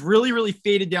mean, he's really, really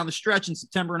faded down the stretch in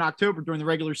September and October during the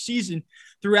regular season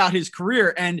throughout his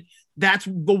career. And that's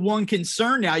the one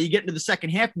concern now. You get into the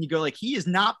second half and you go, like, he has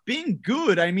not been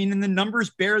good. I mean, and the numbers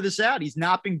bear this out. He's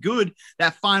not been good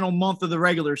that final month of the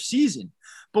regular season.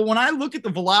 But when I look at the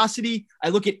velocity, I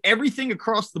look at everything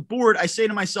across the board, I say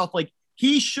to myself, like,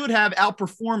 he should have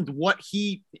outperformed what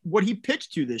he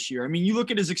pitched to this year. I mean, you look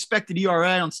at his expected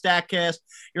ERA on StatCast,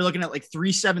 you're looking at like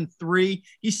 3.73.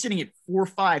 He's sitting at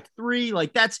 4.53.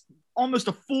 Like, that's almost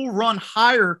a full run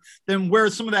higher than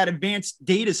where some of that advanced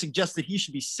data suggests that he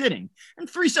should be sitting.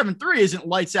 And 3.73 isn't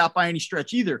lights out by any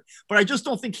stretch either. But I just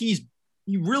don't think he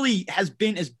really has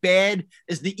been as bad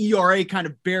as the ERA kind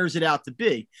of bears it out to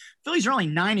be. Phillies are only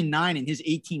 9-9 in his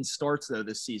 18 starts, though,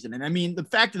 this season. And I mean, the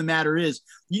fact of the matter is,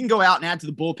 you can go out and add to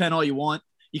the bullpen all you want.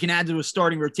 You can add to a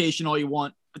starting rotation all you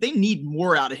want, but they need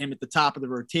more out of him at the top of the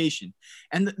rotation.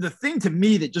 And the thing to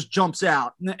me that just jumps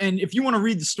out, and if you want to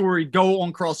read the story, go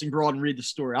on Crossing Broad and read the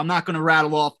story. I'm not going to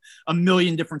rattle off a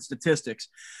million different statistics,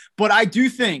 but I do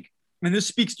think, and this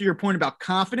speaks to your point about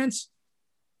confidence,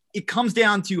 it comes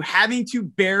down to having to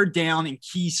bear down in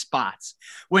key spots.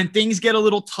 When things get a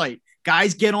little tight,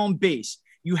 guys get on base,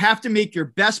 you have to make your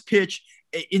best pitch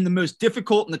in the most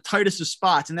difficult and the tightest of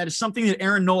spots. And that is something that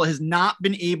Aaron Nola has not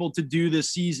been able to do this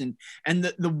season.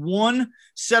 And the one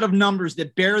set of numbers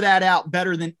that bear that out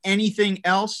better than anything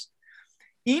else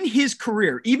in his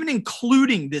career, even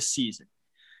including this season,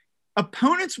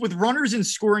 opponents with runners in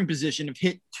scoring position have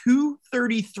hit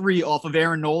 233 off of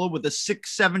Aaron Nola with a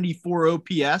 674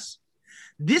 OPS.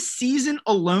 This season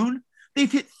alone,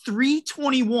 they've hit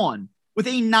 321 with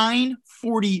a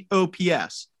 940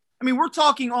 OPS. I mean, we're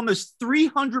talking almost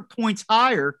 300 points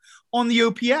higher on the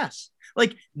OPS.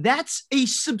 Like, that's a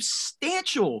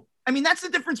substantial. I mean, that's the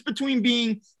difference between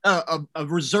being a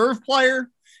reserve player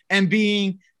and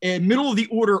being a middle of the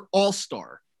order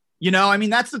all-star. I mean,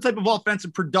 that's the type of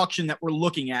offensive production that we're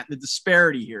looking at, the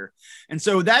disparity here. And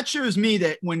so that shows me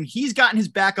that when he's gotten his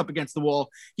back up against the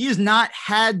wall, he has not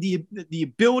had the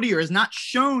ability, or has not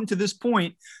shown to this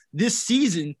point this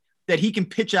season, that he can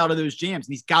pitch out of those jams,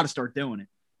 and he's got to start doing it.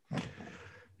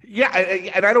 Yeah,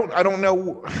 and I don't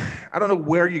know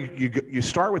where you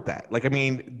start with that. Like, I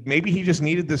mean, maybe he just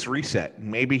needed this reset.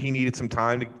 Maybe he needed some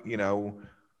time to,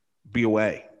 be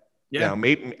away. Yeah.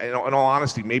 Maybe, in all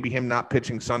honesty, maybe him not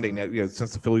pitching Sunday,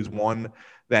 since the Phillies won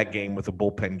that game with a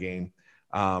bullpen game,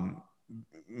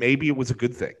 maybe it was a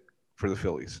good thing for the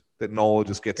Phillies that Nola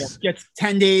just gets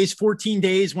 10 days, 14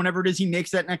 days, whenever it is he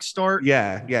makes that next start.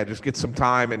 Yeah, just gets some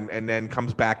time and then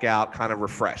comes back out kind of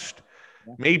refreshed.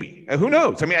 Maybe. Who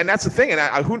knows? I mean, and that's the thing. And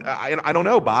I don't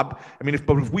know, Bob. I mean,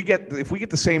 if we get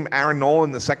the same Aaron Nola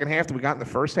in the second half that we got in the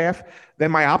first half,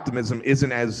 then my optimism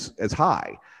isn't as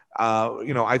high.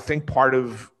 I think part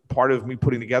of me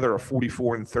putting together a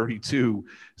 44-32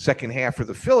 second half for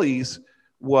the Phillies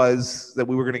was that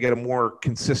we were going to get a more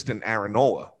consistent Aaron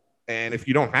Nola. And if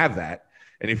you don't have that,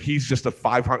 and if he's just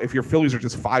if your Phillies are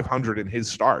just 500 in his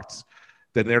starts,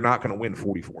 then they're not going to win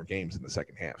 44 games in the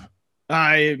second half.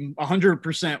 I'm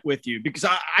 100% with you, because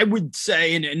I would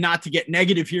say, and not to get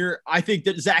negative here, I think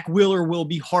that Zach Wheeler will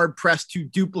be hard pressed to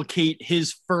duplicate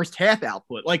his first half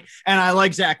output. And I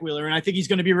like Zach Wheeler, and I think he's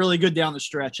going to be really good down the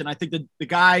stretch. And I think that the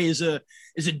guy is a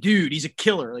dude. He's a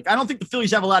killer. I don't think the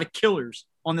Phillies have a lot of killers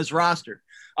on this roster.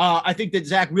 I think that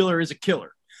Zach Wheeler is a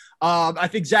killer. I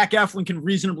think Zach Eflin can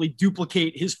reasonably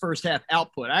duplicate his first half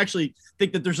output. I actually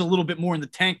think that there's a little bit more in the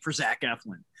tank for Zach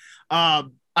Eflin.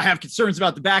 I have concerns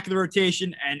about the back of the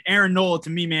rotation, and Aaron Nola, to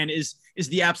me, man, is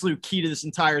the absolute key to this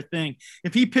entire thing.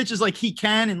 If he pitches like he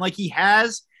can and like he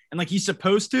has and like he's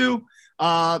supposed to,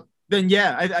 then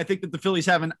yeah, I think that the Phillies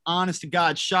have an honest to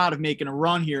God shot of making a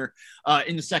run here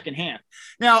in the second half.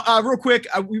 Now, real quick,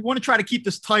 we want to try to keep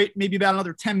this tight, maybe about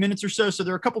another 10 minutes or so. So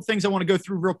there are a couple things I want to go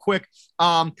through real quick.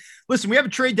 Listen, we have a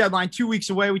trade deadline 2 weeks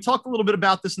away. We talked a little bit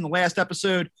about this in the last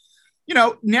episode.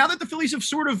 Now that the Phillies have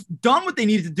sort of done what they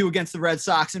needed to do against the Red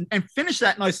Sox and finished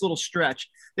that nice little stretch,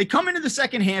 they come into the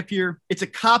second half here. It's a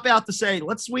cop-out to say,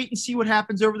 let's wait and see what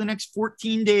happens over the next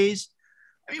 14 days.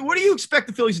 I mean, what do you expect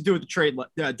the Phillies to do at the trade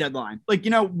deadline?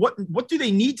 What do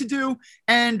they need to do?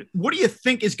 And what do you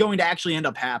think is going to actually end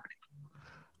up happening?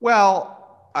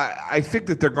 Well, I think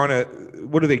that they're going to –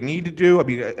 what do they need to do? I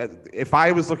mean, if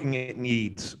I was looking at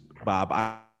needs, Bob,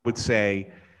 I would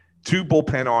say – 2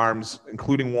 bullpen arms,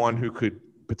 including one who could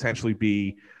potentially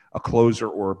be a closer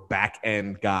or back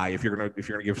end guy. If you're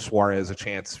gonna give Suarez a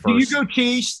chance first, do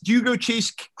you go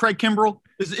chase Craig Kimbrell?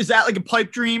 Is that like a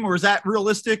pipe dream, or is that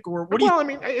realistic, or what? I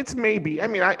mean, it's maybe. I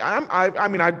mean,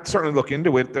 I'd certainly look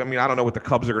into it. I mean, I don't know what the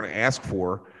Cubs are going to ask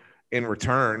for in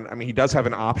return. I mean, he does have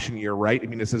an option year, right? I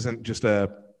mean, this isn't just a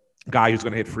guy who's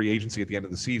going to hit free agency at the end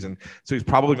of the season, so he's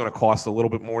probably going to cost a little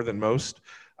bit more than most.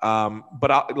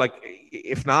 But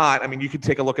if not, I mean, you could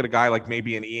take a look at a guy like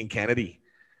maybe an Ian Kennedy,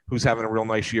 who's having a real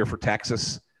nice year for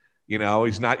Texas.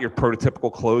 He's not your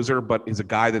prototypical closer, but he's a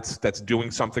guy that's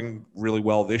doing something really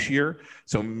well this year.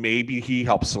 So maybe he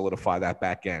helps solidify that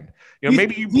back end.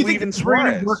 Maybe you believe in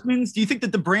Suarez. Do you think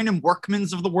that the Brandon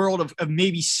Workmans of the world of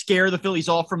maybe scare the Phillies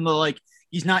off from the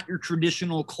he's not your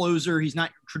traditional closer. He's not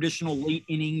your traditional late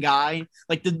inning guy.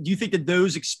 Do you think that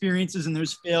those experiences and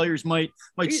those failures might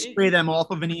spray them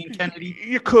off of an Ian Kennedy?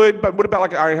 You could, but what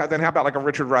about then how about a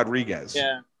Richard Rodriguez?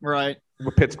 Yeah, right.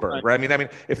 With Pittsburgh, right? I mean,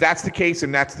 if that's the case,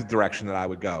 then that's the direction that I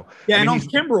would go. Yeah, and on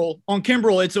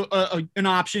Kimbrell, it's an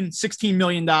option, $16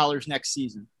 million next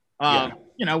season.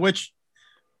 Which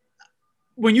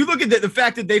when you look at the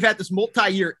fact that they've had this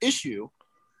multi-year issue,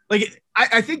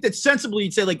 I think that sensibly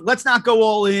you'd say, let's not go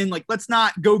all in. Let's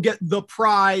not go get the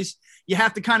prize. You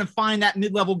have to kind of find that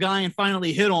mid-level guy and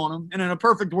finally hit on him. And in a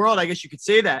perfect world, I guess you could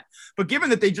say that. But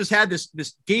given that they just had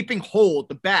this gaping hole at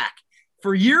the back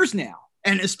for years now,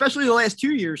 and especially the last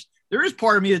 2 years, there is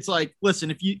part of me that's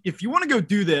listen, if you want to go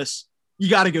do this, you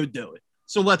got to go do it.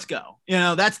 So let's go.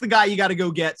 That's the guy you got to go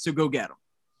get. So go get him.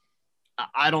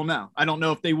 I don't know. I don't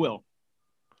know if they will.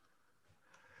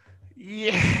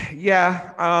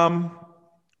 Yeah.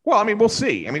 Well, I mean, we'll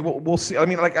see. I mean, we'll see. I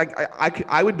mean,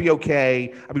 I would be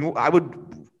okay. I mean, I would,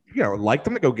 like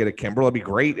them to go get a Kimbrell. It'd be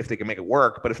great if they can make it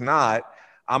work. But if not,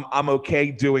 I'm okay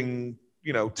doing,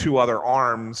 2 other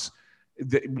arms.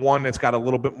 One that's got a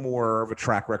little bit more of a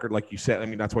track record, like you said. I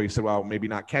mean, that's why you said, well, maybe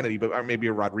not Kennedy, but maybe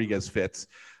a Rodriguez fits.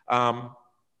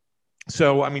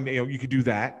 So, I mean, you could do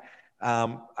that.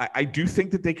 I do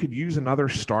think that they could use another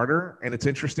starter, and it's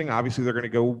interesting. Obviously, they're going to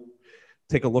go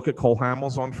take a look at Cole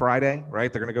Hamels on Friday,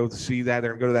 right? They're going to go see that.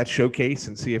 They're going to go to that showcase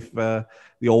and see if the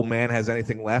old man has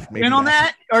anything left. Maybe. And on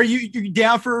that, are you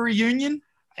down for a reunion?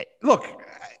 Look,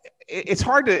 it's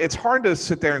hard to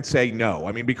sit there and say no.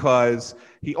 I mean, because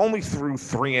he only threw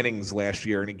 3 innings last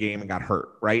year in a game and got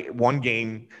hurt, right? 1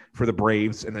 game for the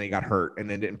Braves, and then he got hurt and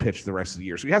then didn't pitch the rest of the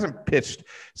year. So he hasn't pitched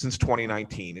since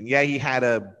 2019. And yeah, he had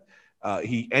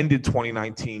he ended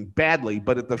 2019 badly,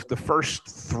 but at the first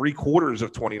 3 quarters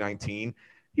of 2019,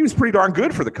 he was pretty darn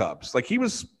good for the Cubs. He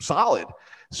was solid.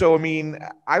 So, I mean,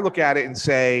 I look at it and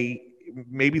say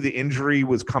maybe the injury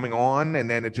was coming on and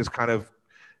then it just kind of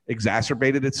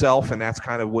exacerbated itself. And that's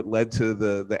kind of what led to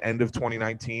the end of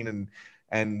 2019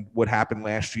 and what happened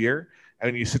last year.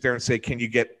 And you sit there and say, can you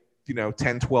get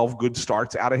 10, 12 good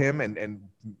starts out of him and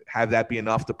have that be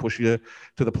enough to push you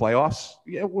to the playoffs?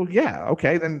 Yeah, well, yeah,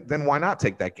 okay, then why not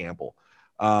take that gamble?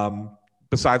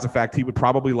 Besides the fact he would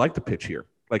probably like to pitch here.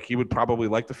 Like, he would probably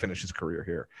like to finish his career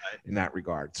here in that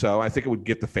regard. So I think it would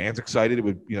get the fans excited. It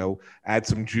would, add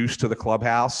some juice to the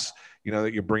clubhouse,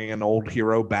 that you're bringing an old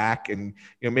hero back, and,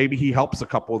 maybe he helps a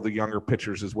couple of the younger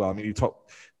pitchers as well. I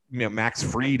mean, Max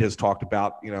Fried has talked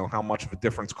about, how much of a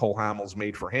difference Cole Hamels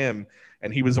made for him,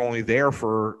 and he was only there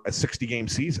for a 60-game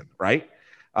season, right?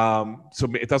 So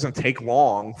it doesn't take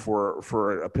long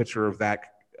for a pitcher of that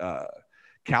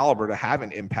caliber to have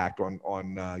an impact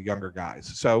on younger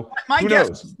guys. So my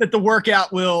guess is that the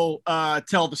workout will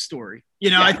tell the story.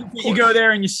 I think that you go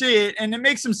there and you see it, and it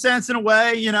makes some sense in a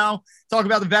way. Talk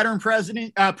about the veteran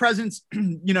presence.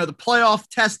 The playoff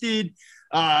tested.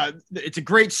 It's a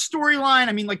great storyline.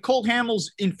 I mean, like, Cole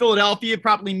Hamels in Philadelphia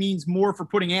probably means more for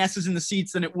putting asses in the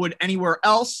seats than it would anywhere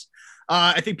else.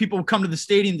 I think people will come to the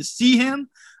stadium to see him.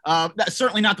 That's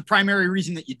certainly not the primary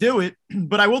reason that you do it,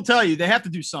 but I will tell you, they have to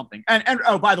do something. And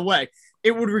oh, by the way,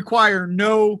 it would require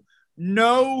no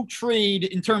trade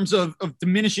in terms of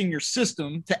diminishing your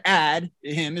system to add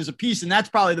him as a piece. And that's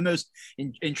probably the most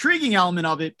intriguing element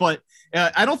of it. But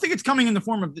I don't think it's coming in the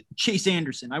form of Chase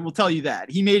Anderson. I will tell you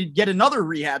that. He made yet another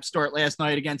rehab start last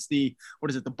night against the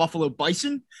Buffalo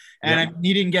Bison. And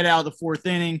he didn't get out of the fourth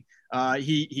inning.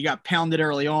 He got pounded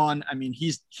early on. I mean,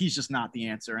 he's just not the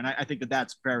answer. And I think that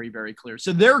that's very, very clear.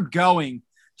 So they're going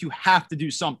to have to do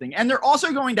something. And they're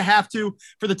also going to have to,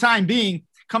 for the time being,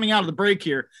 coming out of the break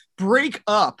here, break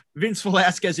up Vince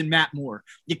Velasquez and Matt Moore.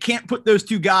 You can't put those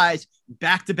two guys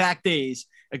back-to-back days,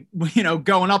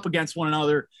 going up against one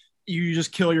another. You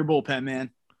just kill your bullpen,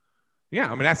 man. Yeah,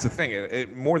 I mean, that's the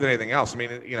thing. More than anything else, I mean,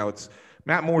 it's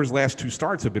Matt Moore's last two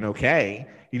starts have been okay.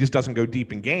 He just doesn't go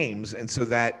deep in games. And so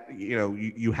that,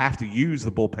 you have to use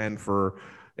the bullpen for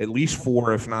at least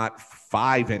 4, if not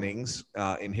 5 innings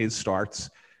in his starts.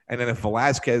 And then if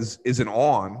Velasquez isn't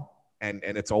on, and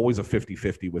it's always a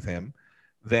 50-50 with him,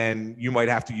 then you might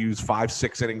have to use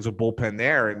 5-6 innings of bullpen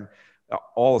there. And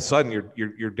all of a sudden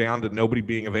you're down to nobody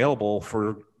being available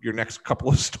for your next couple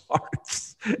of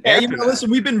starts. Yeah,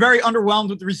 listen, we've been very underwhelmed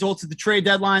with the results of the trade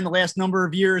deadline the last number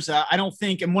of years. I don't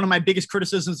think, and one of my biggest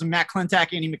criticisms of Matt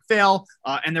Klentak, Andy MacPhail,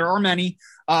 and there are many,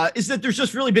 is that there's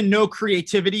just really been no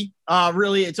creativity.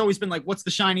 Really, it's always been like, what's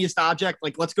the shiniest object?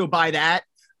 Like, let's go buy that.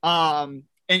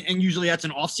 And usually that's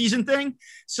an off-season thing.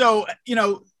 So,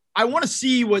 I want to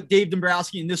see what Dave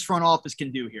Dombrowski and this front office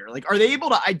can do here. Like, are they able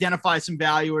to identify some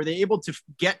value? Are they able to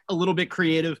get a little bit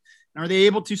creative? And are they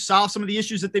able to solve some of the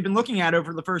issues that they've been looking at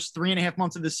over the first 3.5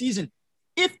 months of the season?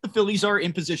 If the Phillies are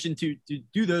in position to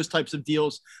do those types of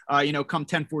deals, come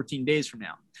 10, 14 days from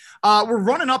now. We're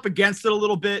running up against it a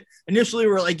little bit. Initially,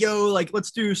 we're like,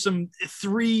 let's do some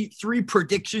three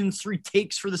predictions, 3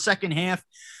 takes for the second half.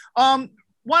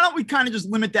 Why don't we kind of just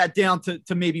limit that down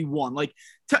to maybe 1? Like,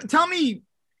 tell me,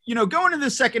 going into the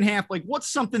second half, like, what's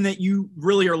something that you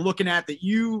really are looking at that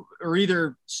you are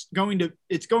either going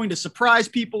to surprise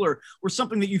people or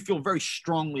something that you feel very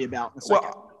strongly about in the second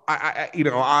half?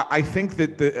 I think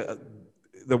that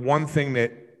the one thing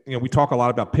that, we talk a lot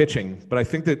about pitching, but I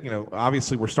think that,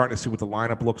 obviously we're starting to see what the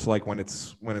lineup looks like when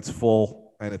it's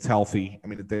full and it's healthy. I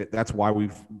mean, that's why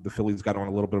the Phillies got on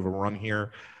a little bit of a run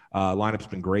here. Lineup's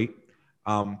been great.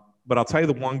 But I'll tell you,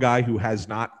 the one guy who has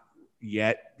not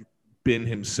yet been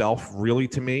himself really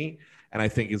to me, and I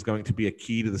think is going to be a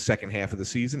key to the second half of the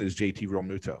season, is JT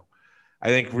Realmuto. I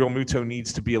think Realmuto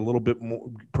needs to be a little bit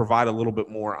more, provide a little bit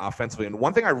more offensively. And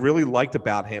one thing I really liked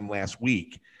about him last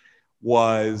week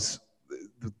was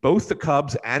both the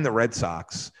Cubs and the Red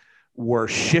Sox were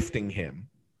shifting him,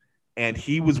 and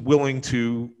he was willing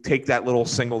to take that little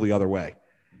single the other way.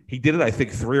 He did it, I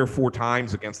think, 3 or 4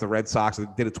 times against the Red Sox. He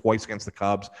did it twice against the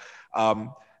Cubs.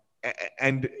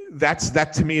 And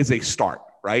that to me is a start,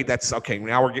 right? That's okay.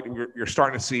 Now you're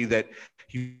starting to see that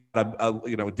he's a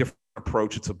different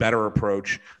approach. It's a better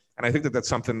approach. And I think that that's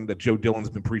something that Joe Dillon's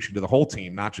been preaching to the whole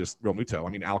team, not just Realmuto. I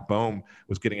mean, Alec Boehm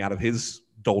was getting out of his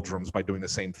doldrums by doing the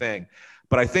same thing.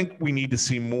 But I think we need to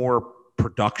see more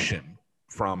production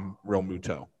from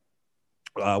Realmuto.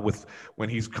 With when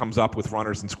he comes up with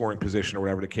runners in scoring position or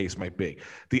whatever the case might be.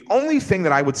 The only thing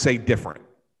that I would say different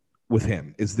with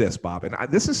him is this, Bob, and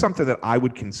this is something that I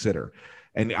would consider.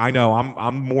 And I know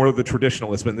I'm more of the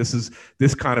traditionalist, but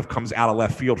this kind of comes out of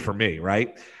left field for me,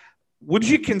 right? Would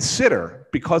you consider,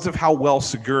 because of how well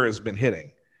Segura has been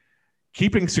hitting,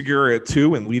 keeping Segura at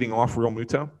 2 and leading off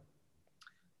Realmuto?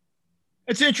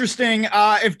 It's interesting.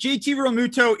 If JT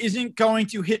Realmuto isn't going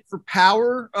to hit for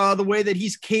power the way that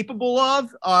he's capable of,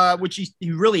 which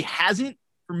he really hasn't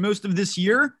for most of this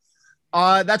year,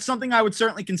 That's something I would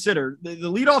certainly consider. The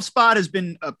leadoff spot has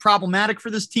been problematic for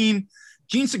this team.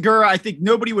 Gene Segura, I think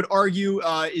nobody would argue,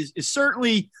 is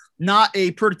certainly not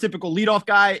a prototypical leadoff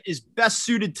guy, is best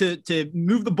suited to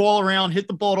move the ball around, hit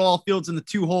the ball to all fields in the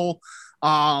 2-hole.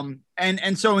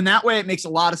 And so in that way, it makes a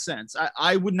lot of sense.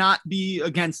 I would not be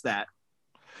against that.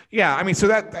 Yeah. I mean, so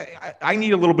that I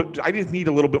need a little bit, I just need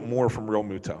a little bit more from Real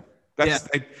Muto. That's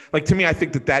like, to me, I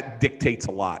think that dictates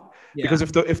a lot because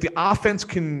if the offense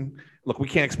can, look, we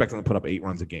can't expect them to put up 8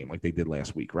 runs a game like they did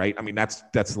last week, right? I mean, that's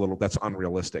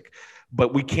unrealistic.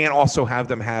 But we can't also have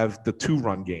them have the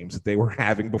 2-run games that they were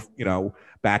having,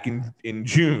 back in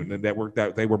June, and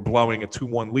that they were blowing a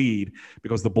 2-1 lead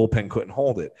because the bullpen couldn't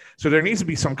hold it. So there needs to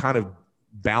be some kind of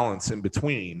balance in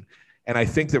between. And I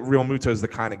think that Real Muto is the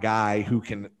kind of guy who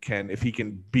can if he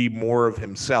can be more of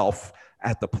himself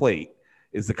at the plate,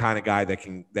 is the kind of guy that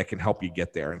can help you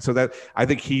get there. And so that I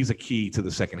think he's a key to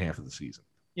the second half of the season.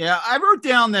 Yeah, I wrote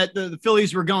down that the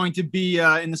Phillies were going to be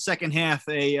in the second half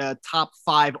a top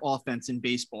 5 offense in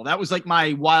baseball. That was like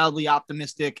my wildly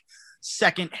optimistic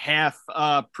second half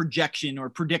projection or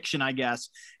prediction, I guess.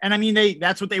 And I mean,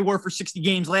 that's what they were for 60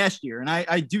 games last year. And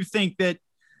I do think that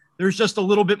there's just a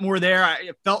little bit more there.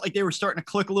 It felt like they were starting to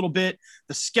click a little bit.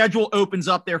 The schedule opens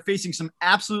up. They're facing some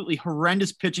absolutely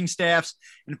horrendous pitching staffs.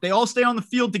 And if they all stay on the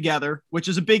field together, which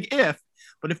is a big if,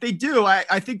 but if they do,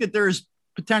 I think that there's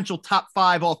potential top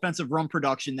 5 offensive run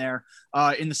production there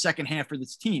in the second half for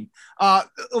this team.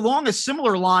 Along a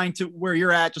similar line to where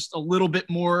you're at, just a little bit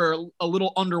more, a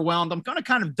little underwhelmed. I'm going to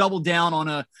kind of double down on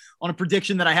a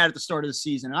prediction that I had at the start of the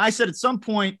season. And I said at some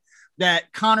point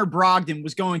that Connor Brogdon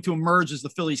was going to emerge as the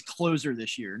Phillies closer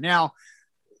this year. Now,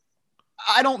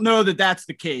 I don't know that that's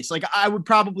the case. Like, I would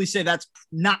probably say that's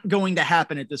not going to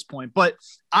happen at this point, but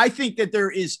I think that there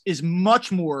is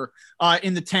much more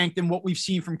in the tank than what we've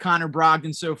seen from Connor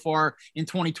Brogdon so far in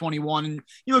 2021. And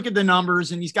you look at the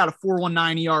numbers, and he's got a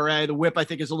 4.19 ERA. The whip, I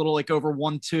think, is a little like over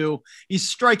 1.2. He's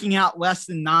striking out less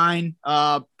than 9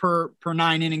 per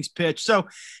 9 innings pitched. So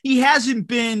he hasn't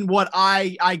been what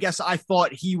I guess I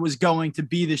thought he was going to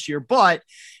be this year. But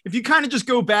if you kind of just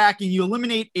go back and you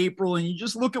eliminate April and you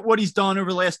just look at what he's done over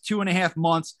the last 2.5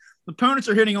 months, the opponents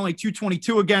are hitting only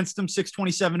 222 against him,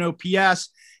 627 OPS,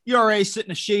 ERA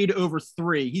sitting a shade over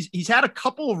 3. He's had a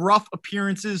couple of rough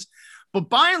appearances, but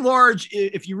by and large,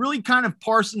 if you really kind of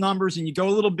parse the numbers and you go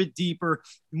a little bit deeper,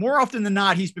 more often than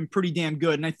not, he's been pretty damn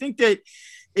good. And I think that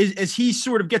as he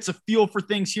sort of gets a feel for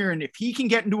things here, and if he can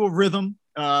get into a rhythm,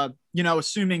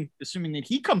 assuming that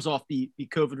he comes off the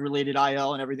COVID-related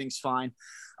IL and everything's fine,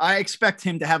 I expect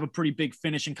him to have a pretty big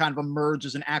finish and kind of emerge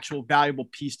as an actual valuable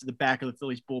piece to the back of the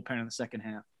Phillies bullpen in the second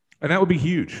half. And that would be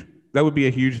huge. That would be a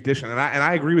huge addition. And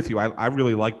I agree with you. I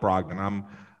really like Brogdon.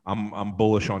 I'm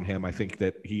bullish on him. I think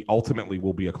that he ultimately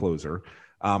will be a closer.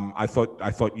 I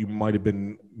thought you might have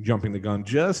been jumping the gun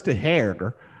just a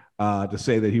hair to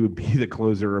say that he would be the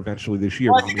closer eventually this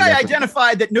year. Well, I think I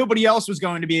identified that nobody else was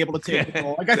going to be able to take the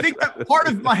role. Like, I think that part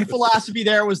of my philosophy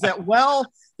there was that,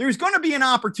 there's going to be an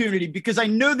opportunity because I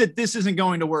know that this isn't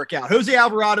going to work out. Jose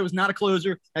Alvarado is not a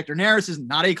closer. Hector Neris is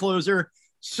not a closer.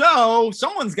 So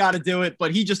someone's got to do it,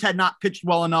 but he just had not pitched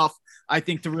well enough, I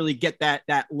think, to really get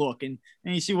that look. And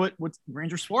you see what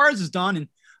Ranger Suarez has done. And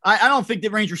I don't think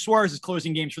that Ranger Suarez is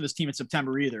closing games for this team in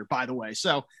September either, by the way.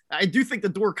 So I do think the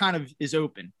door kind of is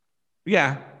open.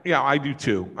 Yeah, I do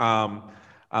too.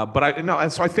 But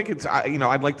I think it's,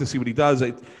 I'd like to see what he does.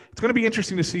 It's going to be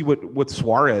interesting to see what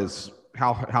Suarez,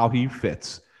 how he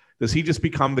fits. Does he just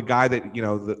become the guy that,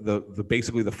 the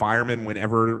basically the fireman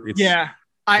whenever it's,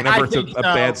 whenever it's a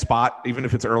bad spot, even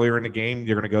if it's earlier in the game,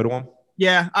 you're going to go to him?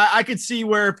 Yeah, I could see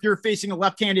where if you're facing a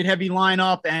left-handed heavy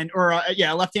lineup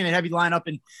left-handed heavy lineup,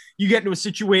 and you get into a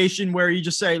situation where you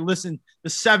just say, listen, the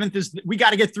 7th we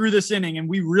got to get through this inning, and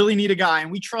we really need a guy,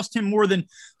 and we trust him more than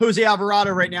Jose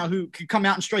Alvarado right now, who could come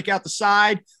out and strike out the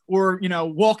side or,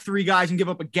 walk 3 guys and give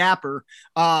up a gapper.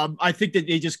 I think that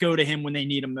they just go to him when they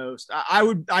need him most.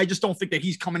 I just don't think that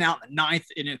he's coming out in the 9th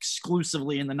and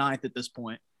exclusively in the 9th at this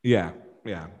point. Yeah.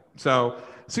 So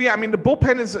yeah, I mean, the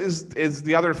bullpen is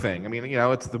the other thing. I mean,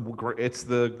 it's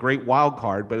the great wild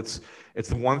card, but it's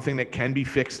the one thing that can be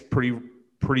fixed pretty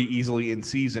easily in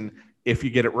season if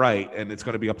you get it right, and it's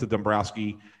going to be up to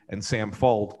Dombrowski and Sam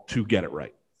Fuld to get it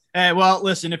right. Hey, well,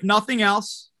 listen, if nothing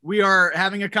else, we are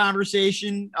having a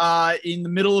conversation in the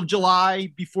middle of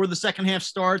July before the second half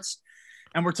starts,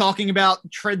 and we're talking about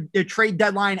trade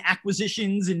deadline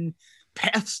acquisitions and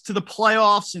paths to the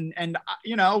playoffs, and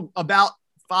about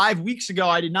 5 weeks ago,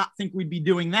 I did not think we'd be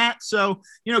doing that. So,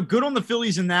 good on the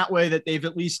Phillies in that way that they've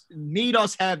at least made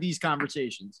us have these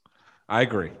conversations. I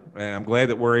agree. And I'm glad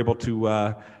that we're able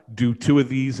to do 2 of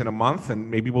these in a month, and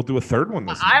maybe we'll do a third one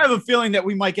this month. I have a feeling that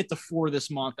we might get to 4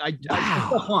 this month.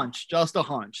 Just a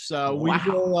hunch. So we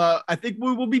will, I think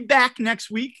we will be back next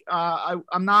week.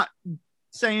 I'm not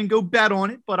saying go bet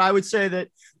on it, but I would say that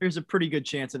there's a pretty good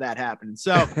chance of that happening.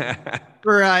 So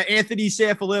for Anthony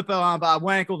Sanfilippo, I'm Bob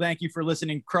Wankel. Thank you for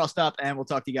listening. Crust up, and we'll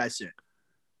talk to you guys soon.